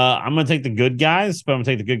 I'm gonna take the good guys, but I'm gonna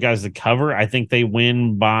take the good guys to cover. I think they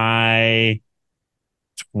win by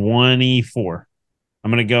 24.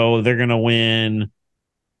 They're gonna win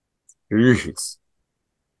Jeez.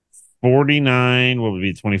 49. What would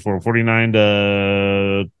be 24? 49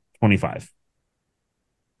 to 25.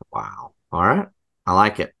 Wow. All right. I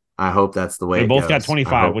like it. I hope that's the way They it both goes. got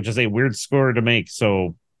 25, which is a weird score to make.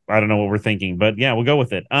 So I don't know what we're thinking, but yeah, we'll go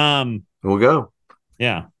with it. We'll go.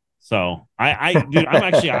 Yeah. So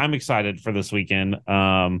I'm excited for this weekend.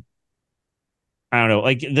 I don't know.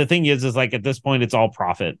 Like the thing is like at this point, it's all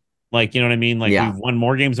profit. Like, you know what I mean? Like we've won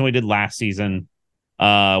more games than we did last season.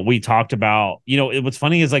 We talked about, what's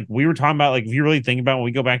funny is like we were talking about, like, if you really think about when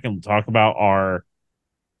we go back and talk about our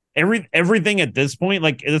everything at this point,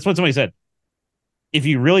 like that's what somebody said. If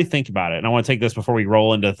you really think about it, and I want to take this before we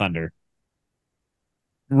roll into Thunder,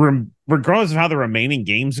 regardless of how the remaining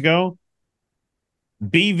games go,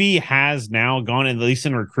 BV has now gone, at least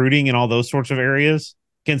in recruiting and all those sorts of areas,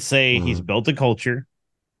 can say he's built a culture.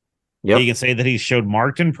 Yep. He can say that he's showed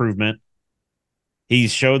marked improvement.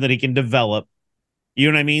 He's showed that he can develop. You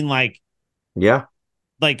know what I mean? Like, yeah.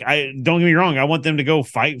 Like, I don't get me wrong. I want them to go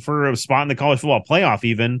fight for a spot in the college football playoff.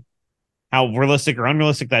 Even how realistic or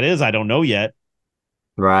unrealistic that is, I don't know yet.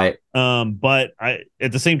 Right. But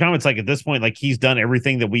at the same time, it's like at this point, like he's done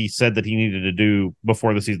everything that we said that he needed to do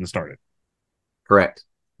before the season started. Correct.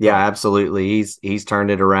 Yeah, absolutely. He's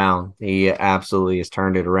turned it around. He absolutely has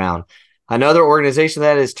turned it around. Another organization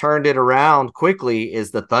that has turned it around quickly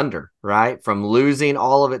is the Thunder, right? From losing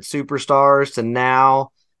all of its superstars to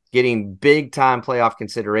now getting big time playoff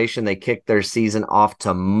consideration. They kick their season off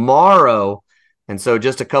tomorrow. And so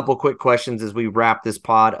just a couple quick questions as we wrap this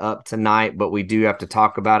pod up tonight, but we do have to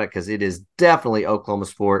talk about it because it is definitely Oklahoma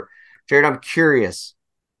sport. Jared, I'm curious,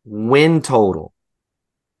 win total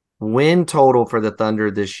for the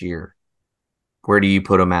Thunder this year, where do you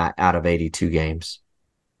put them at out of 82 games?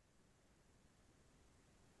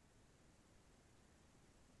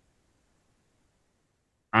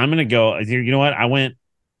 I'm going to go, you know what? I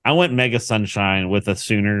went mega sunshine with the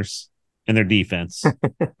Sooners and their defense.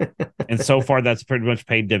 And so far, that's pretty much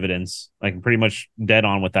paid dividends. Like, pretty much dead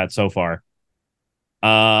on with that so far. So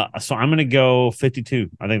I'm going to go 52.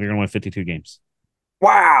 I think they're going to win 52 games.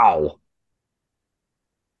 Wow.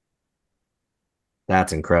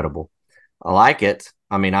 That's incredible. I like it.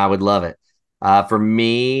 I mean, I would love it. For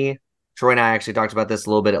me, Troy and I actually talked about this a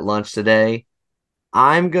little bit at lunch today.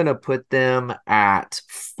 I'm going to put them at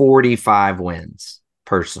 45 wins,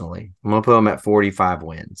 personally. I'm going to put them at 45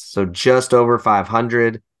 wins. So just over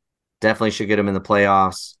 500. Definitely should get them in the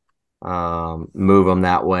playoffs, move them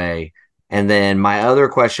that way. And then my other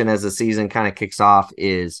question as the season kind of kicks off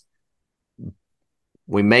is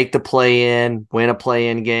we make the play-in, win a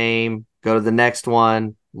play-in game, go to the next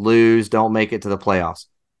one, lose, don't make it to the playoffs.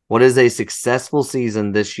 What is a successful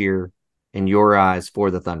season this year in your eyes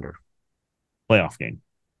for the Thunder? Playoff game.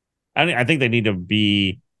 I think they need to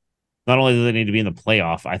be, not only do they need to be in the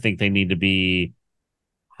playoff, I think they need to be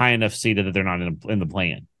high enough seeded that they're not in the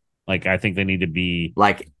play-in. Like, I think they need to be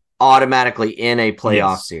like automatically in a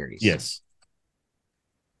playoff yes, series. Yes.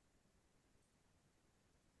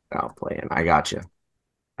 Oh, play-in. I got you.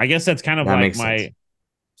 I guess that's kind of That like makes my sense.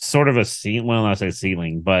 sort of a ceiling. Well, I say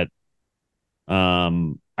ceiling, but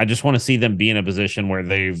I just want to see them be in a position where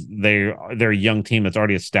they're a young team that's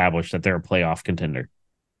already established that they're a playoff contender.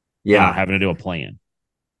 Yeah. Not having to do a play-in.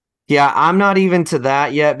 Yeah, I'm not even to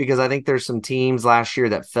that yet because I think there's some teams last year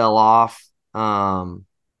that fell off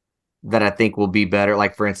that I think will be better.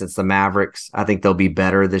 Like, for instance, the Mavericks. I think they'll be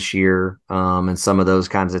better this year and some of those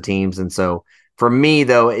kinds of teams. And so for me,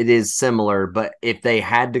 though, it is similar. But if they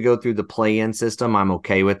had to go through the play-in system, I'm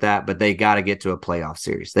okay with that. But they got to get to a playoff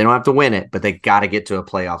series. They don't have to win it, but they got to get to a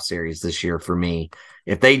playoff series this year for me.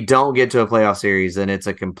 If they don't get to a playoff series, then it's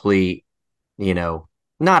a complete,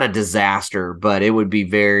 not a disaster, but it would be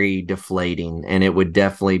very deflating, and it would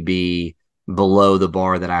definitely be below the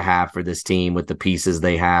bar that I have for this team with the pieces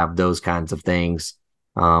they have, those kinds of things.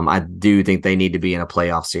 I do think they need to be in a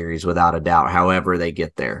playoff series without a doubt, however they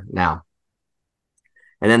get there. Now,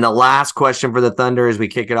 and then the last question for the Thunder as we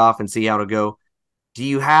kick it off and see how it'll go. Do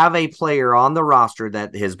you have a player on the roster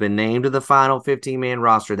that has been named to the final 15-man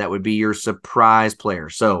roster that would be your surprise player?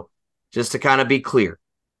 So just to kind of be clear,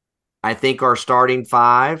 I think our starting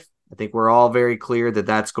five, I think we're all very clear that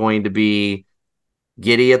that's going to be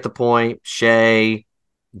Giddey at the point, Shea,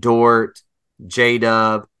 Dort,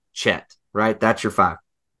 J-Dub, Chet, right? That's your five.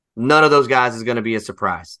 None of those guys is going to be a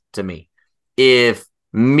surprise to me. If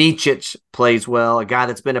Micic plays well, a guy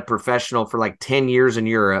that's been a professional for like 10 years in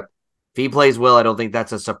Europe, if he plays well, I don't think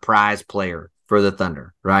that's a surprise player for the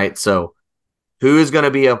Thunder, right? So who is going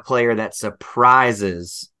to be a player that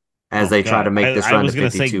surprises as they try to make this run to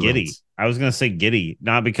 52 wins? I was going to say Giddey,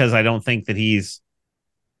 not because I don't think that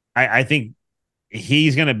I think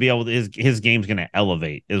he's going to be able to, his game's going to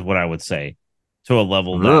elevate is what I would say to a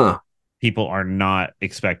level that people are not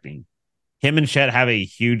expecting. Him and Chet have a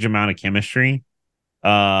huge amount of chemistry.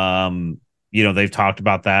 They've talked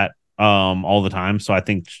about that all the time. So I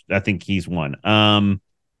think he's one.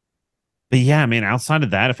 But yeah, man, outside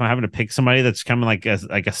of that, if I'm having to pick somebody that's coming like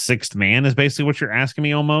a sixth man is basically what you're asking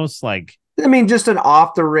me almost. Like, I mean, just an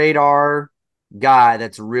off the radar guy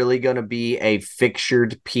that's really going to be a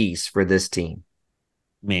fixtured piece for this team.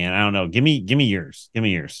 Man, I don't know. Give me yours. Give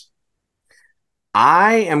me yours.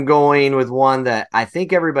 I am going with one that I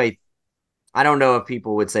think everybody, I don't know if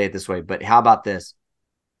people would say it this way, but how about this?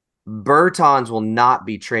 Bertans will not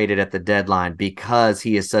be traded at the deadline because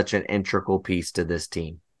he is such an integral piece to this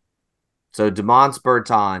team. So Demons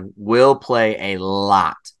Bertans will play a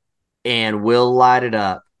lot and will light it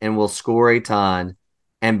up and will score a ton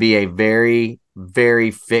and be a very,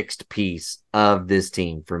 very fixed piece of this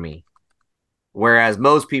team for me. Whereas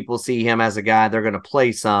most people see him as a guy they're going to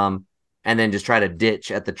play some and then just try to ditch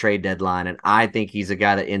at the trade deadline. And I think he's a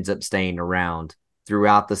guy that ends up staying around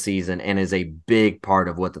throughout the season and is a big part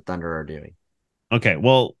of what the Thunder are doing. Okay,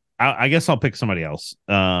 well, I guess I'll pick somebody else.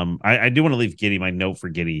 I do want to leave Giddey, my note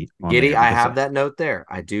for Giddey. Giddey, I have that note there.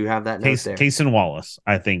 I do have that note there. Cason Wallace,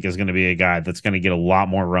 I think, is going to be a guy that's going to get a lot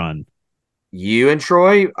more run. You and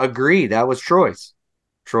Troy agree. That was Troy's.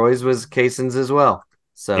 Troy's was Cason's as well.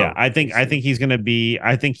 So yeah, I think he's going to be.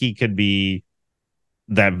 I think he could be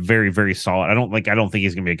that very, very solid. I don't think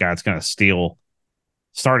he's going to be a guy that's going to steal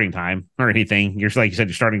starting time or anything. You're like you said,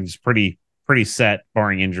 your starting is pretty set,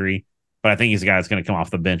 barring injury. But I think he's a guy that's going to come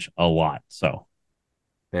off the bench a lot. So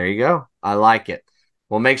there you go. I like it.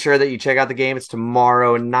 Well, make sure that you check out the game. It's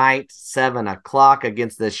tomorrow night, 7:00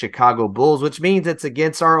 against the Chicago Bulls, which means it's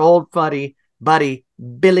against our old buddy Billy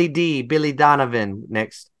Donovan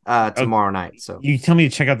tomorrow night. So you tell me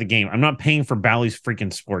to check out the game. I'm not paying for Bally's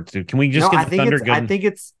freaking sports, dude. Can we just get the Thunder good?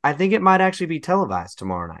 I think it might actually be televised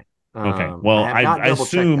tomorrow night. Okay. Well, I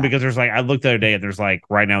assume because there's I looked the other day and there's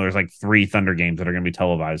right now there's 3 Thunder games that are going to be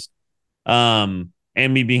televised. And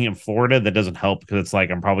me being in Florida, that doesn't help because it's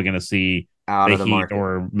I'm probably going to see out of the Heat market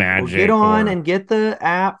or Magic. Get on and get the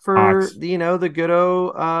app for the good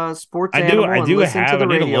old sports. I do have. I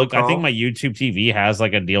need to look. Call. I think my YouTube TV has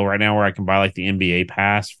a deal right now where I can buy the NBA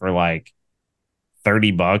pass for $30,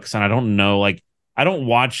 and I don't know. I don't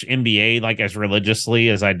watch NBA as religiously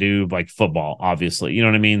as I do football. Obviously, you know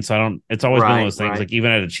what I mean. So I don't. It's always been one of those things.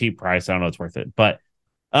 Even at a cheap price, I don't know it's worth it. But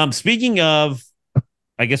speaking of.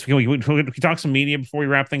 I guess we talk some media before we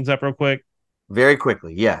wrap things up real quick. Very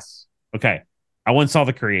quickly, yes. Okay. I once saw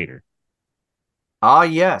The Creator. Ah,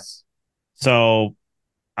 yes. So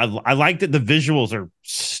I like that the visuals are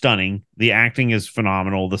stunning. The acting is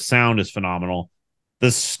phenomenal. The sound is phenomenal. The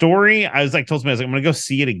story, I was like, told me, I was like, I'm gonna go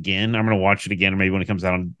see it again. I'm gonna watch it again, or maybe when it comes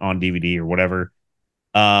out on DVD or whatever,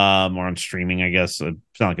 or on streaming. I guess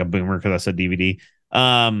it's not like a boomer because I said DVD.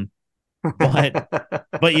 But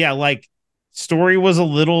but yeah, like story was a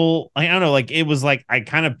little, I don't know, like it was like I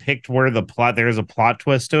kind of picked where the plot there's a plot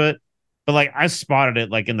twist to it, but like I spotted it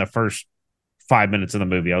like in the first 5 minutes of the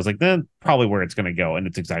movie. I was like, then probably where it's gonna go, and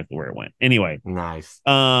it's exactly where it went. Anyway, Nice.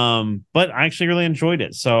 but I actually really enjoyed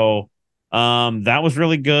it. So that was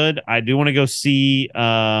really good. I do want to go see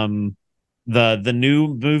the new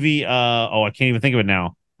movie. Oh, I can't even think of it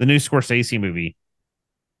now. The new Scorsese movie.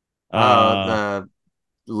 Uh The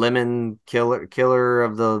lemon killer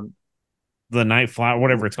of the Night Flower,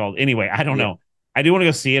 whatever it's called. Anyway, I don't yeah. know. I do want to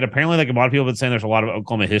go see it. Apparently, like a lot of people have been saying there's a lot of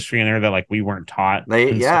Oklahoma history in there that like we weren't taught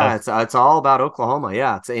and stuff. It's all about Oklahoma.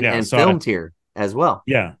 Yeah, it's Yeah, and so filmed here as well.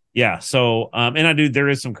 yeah. So and I do there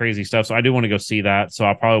is some crazy stuff. So I do want to go see that. So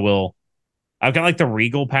I probably will. I've got like the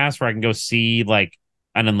Regal pass where I can go see like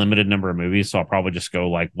an unlimited number of movies. So I'll probably just go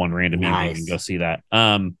like one random evening and go see that.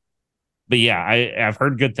 But yeah, I've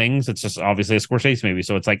heard good things. It's just obviously a Scorsese movie,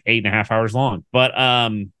 so it's like 8.5 hours long. But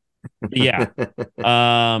yeah.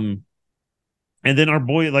 Um and then our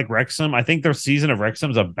boy like Wrexham, I think their season of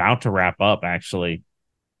Wrexham's about to wrap up actually.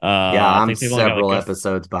 Yeah, I I'm think they've only got several like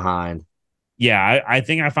episodes behind. yeah, I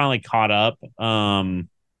think I finally caught up.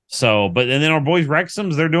 So but and then our boys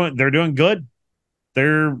Wrexham's they're doing good.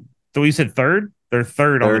 They're so you said third? They're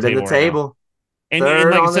third on the Third in the table right now. table. And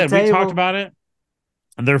Third like I on the said, we talked table. about it.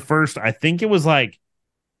 Their first, I think it was like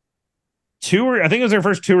I think it was their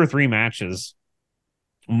first 2 or 3 matches.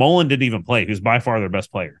 Mullen didn't even play, who's by far their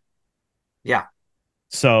best player. Yeah.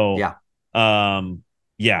 So, Yeah.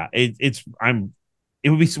 yeah, it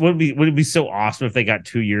would be so awesome if they got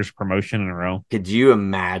 2 years promotion in a row. Could you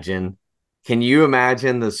imagine? Can you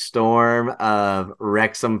imagine the storm of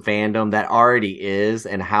Wrexham fandom that already is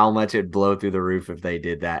and how much it'd blow through the roof if they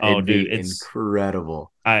did that? Oh, It'd dude, be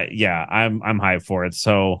incredible. I'm hyped for it.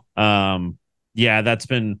 So, yeah, that's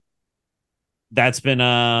been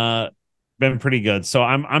pretty good. So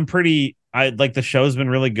I'm pretty I like the show's been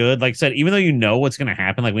really good. Like I said, even though you know what's gonna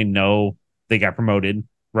happen, like we know they got promoted,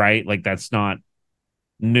 right? Like that's not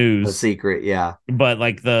A news. secret. Yeah. But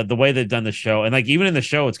like the way they've done the show, and like even in the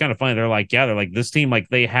show, it's kind of funny. They're like this team, like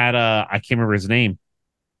they had I can't remember his name,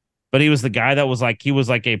 but he was the guy that was like he was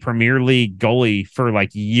like a Premier League goalie for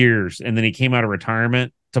like years, and then he came out of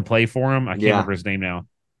retirement to play for him. I can't Yeah. remember his name now.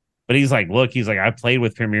 But he's like, look, he's like, I played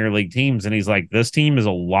with Premier League teams, and he's like, this team is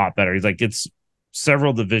a lot better. He's like, it's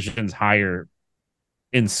several divisions higher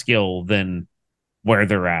in skill than where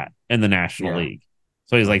they're at in the National Yeah. League.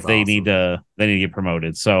 So he's like, That's awesome. they need to get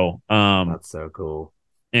promoted. So, That's so cool.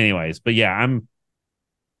 anyways, but yeah, I'm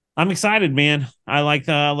excited, man. I like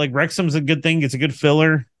Wrexham's a good thing. It's a good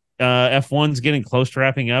filler. F1's getting close to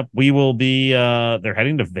wrapping up. We will be they're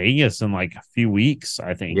heading to Vegas in like a few weeks,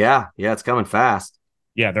 I think. Yeah. Yeah. It's coming fast.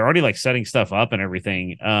 Yeah, they're already like setting stuff up and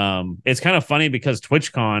everything. It's kind of funny because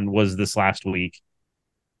TwitchCon was this last week,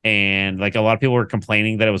 and like a lot of people were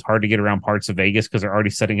complaining that it was hard to get around parts of Vegas because they're already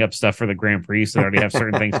setting up stuff for the Grand Prix, so they already have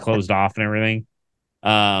certain things closed off and everything.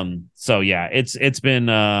 So yeah, it's been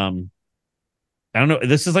I don't know.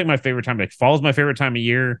 This is like my favorite time. Like fall's my favorite time of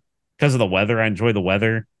year because of the weather. I enjoy the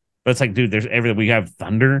weather, but it's like, dude, there's everything. We have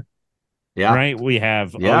thunder, Yeah. right? We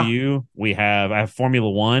have Yeah. OU. I have Formula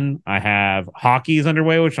One. I have hockey is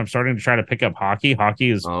underway, which I'm starting to try to pick up hockey. Hockey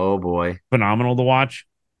is Oh boy. phenomenal to watch.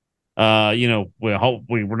 We hope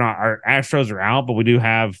we're not our Astros are out, but we do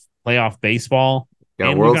have playoff baseball,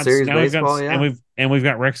 Got and World Series baseball. Yeah. we've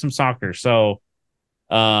got Wrexham soccer. So,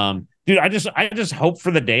 dude, I just hope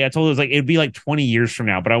for the day. I told you it was like it'd be like 20 years from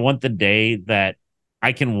now, but I want the day that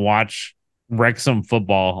I can watch Wrexham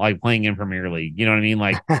football like playing in Premier League. You know what I mean?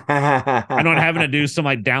 Like I'm not having to do some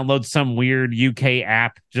like download some weird UK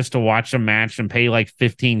app just to watch a match and pay like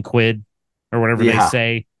 15 quid or whatever they Yeah.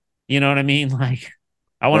 say. You know what I mean? Like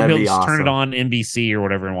I want to That'd be able be to just turn it awesome. on NBC or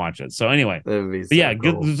whatever and watch it. So anyway, That'd be but yeah, so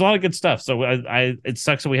good. cool. There's a lot of good stuff. So it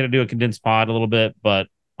sucks that we had to do a condensed pod a little bit, but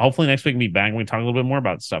hopefully next week we can be back and we can talk a little bit more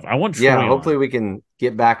about stuff. I want Troy Yeah, on. hopefully we can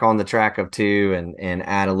get back on the track of two and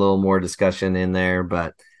add a little more discussion in there,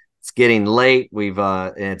 but it's getting late.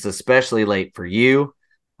 And it's especially late for you.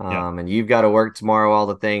 Yeah. And you've got to work tomorrow, all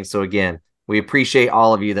the things. So again, we appreciate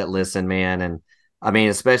all of you that listen, man. And I mean,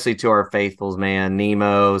 especially to our faithfuls, man,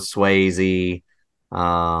 Nemo, Swayze,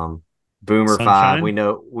 Boomer Sunshine?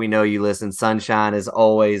 5. We know you listen. Sunshine is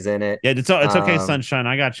always in it. Yeah, it's okay, Sunshine.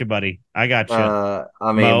 I got you, buddy. I got you.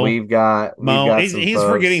 I mean, Mo. we've got He's some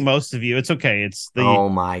forgetting folks. most of you. It's okay. It's the Oh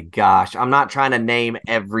my gosh. I'm not trying to name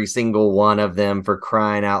every single one of them, for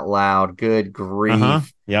crying out loud. Good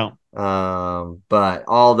grief. Yeah. But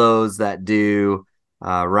all those that do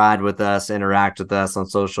ride with us, interact with us on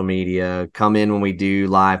social media, come in when we do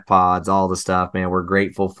live pods, all the stuff, man, we're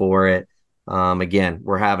grateful for it. Again,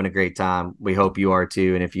 we're having a great time. We hope you are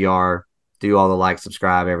too. And if you are, do all the like,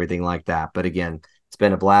 subscribe, everything like that. But again, it's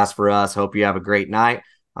been a blast for us. Hope you have a great night.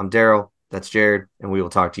 I'm Daryl. That's Jared. And we will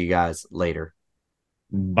talk to you guys later.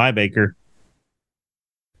 Bye, Baker.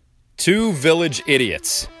 Two village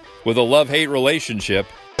idiots with a love-hate relationship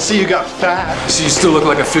See, you got fat. See, you still look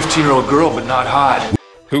like a 15-year-old girl, but not hot.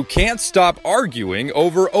 who can't stop arguing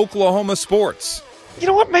over Oklahoma sports. You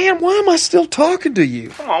know what, man? Why am I still talking to you?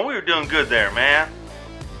 Come on, we were doing good there, man.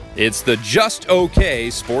 It's the Just Okay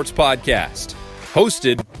Sports Podcast,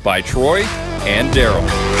 hosted by Troy and Daryl.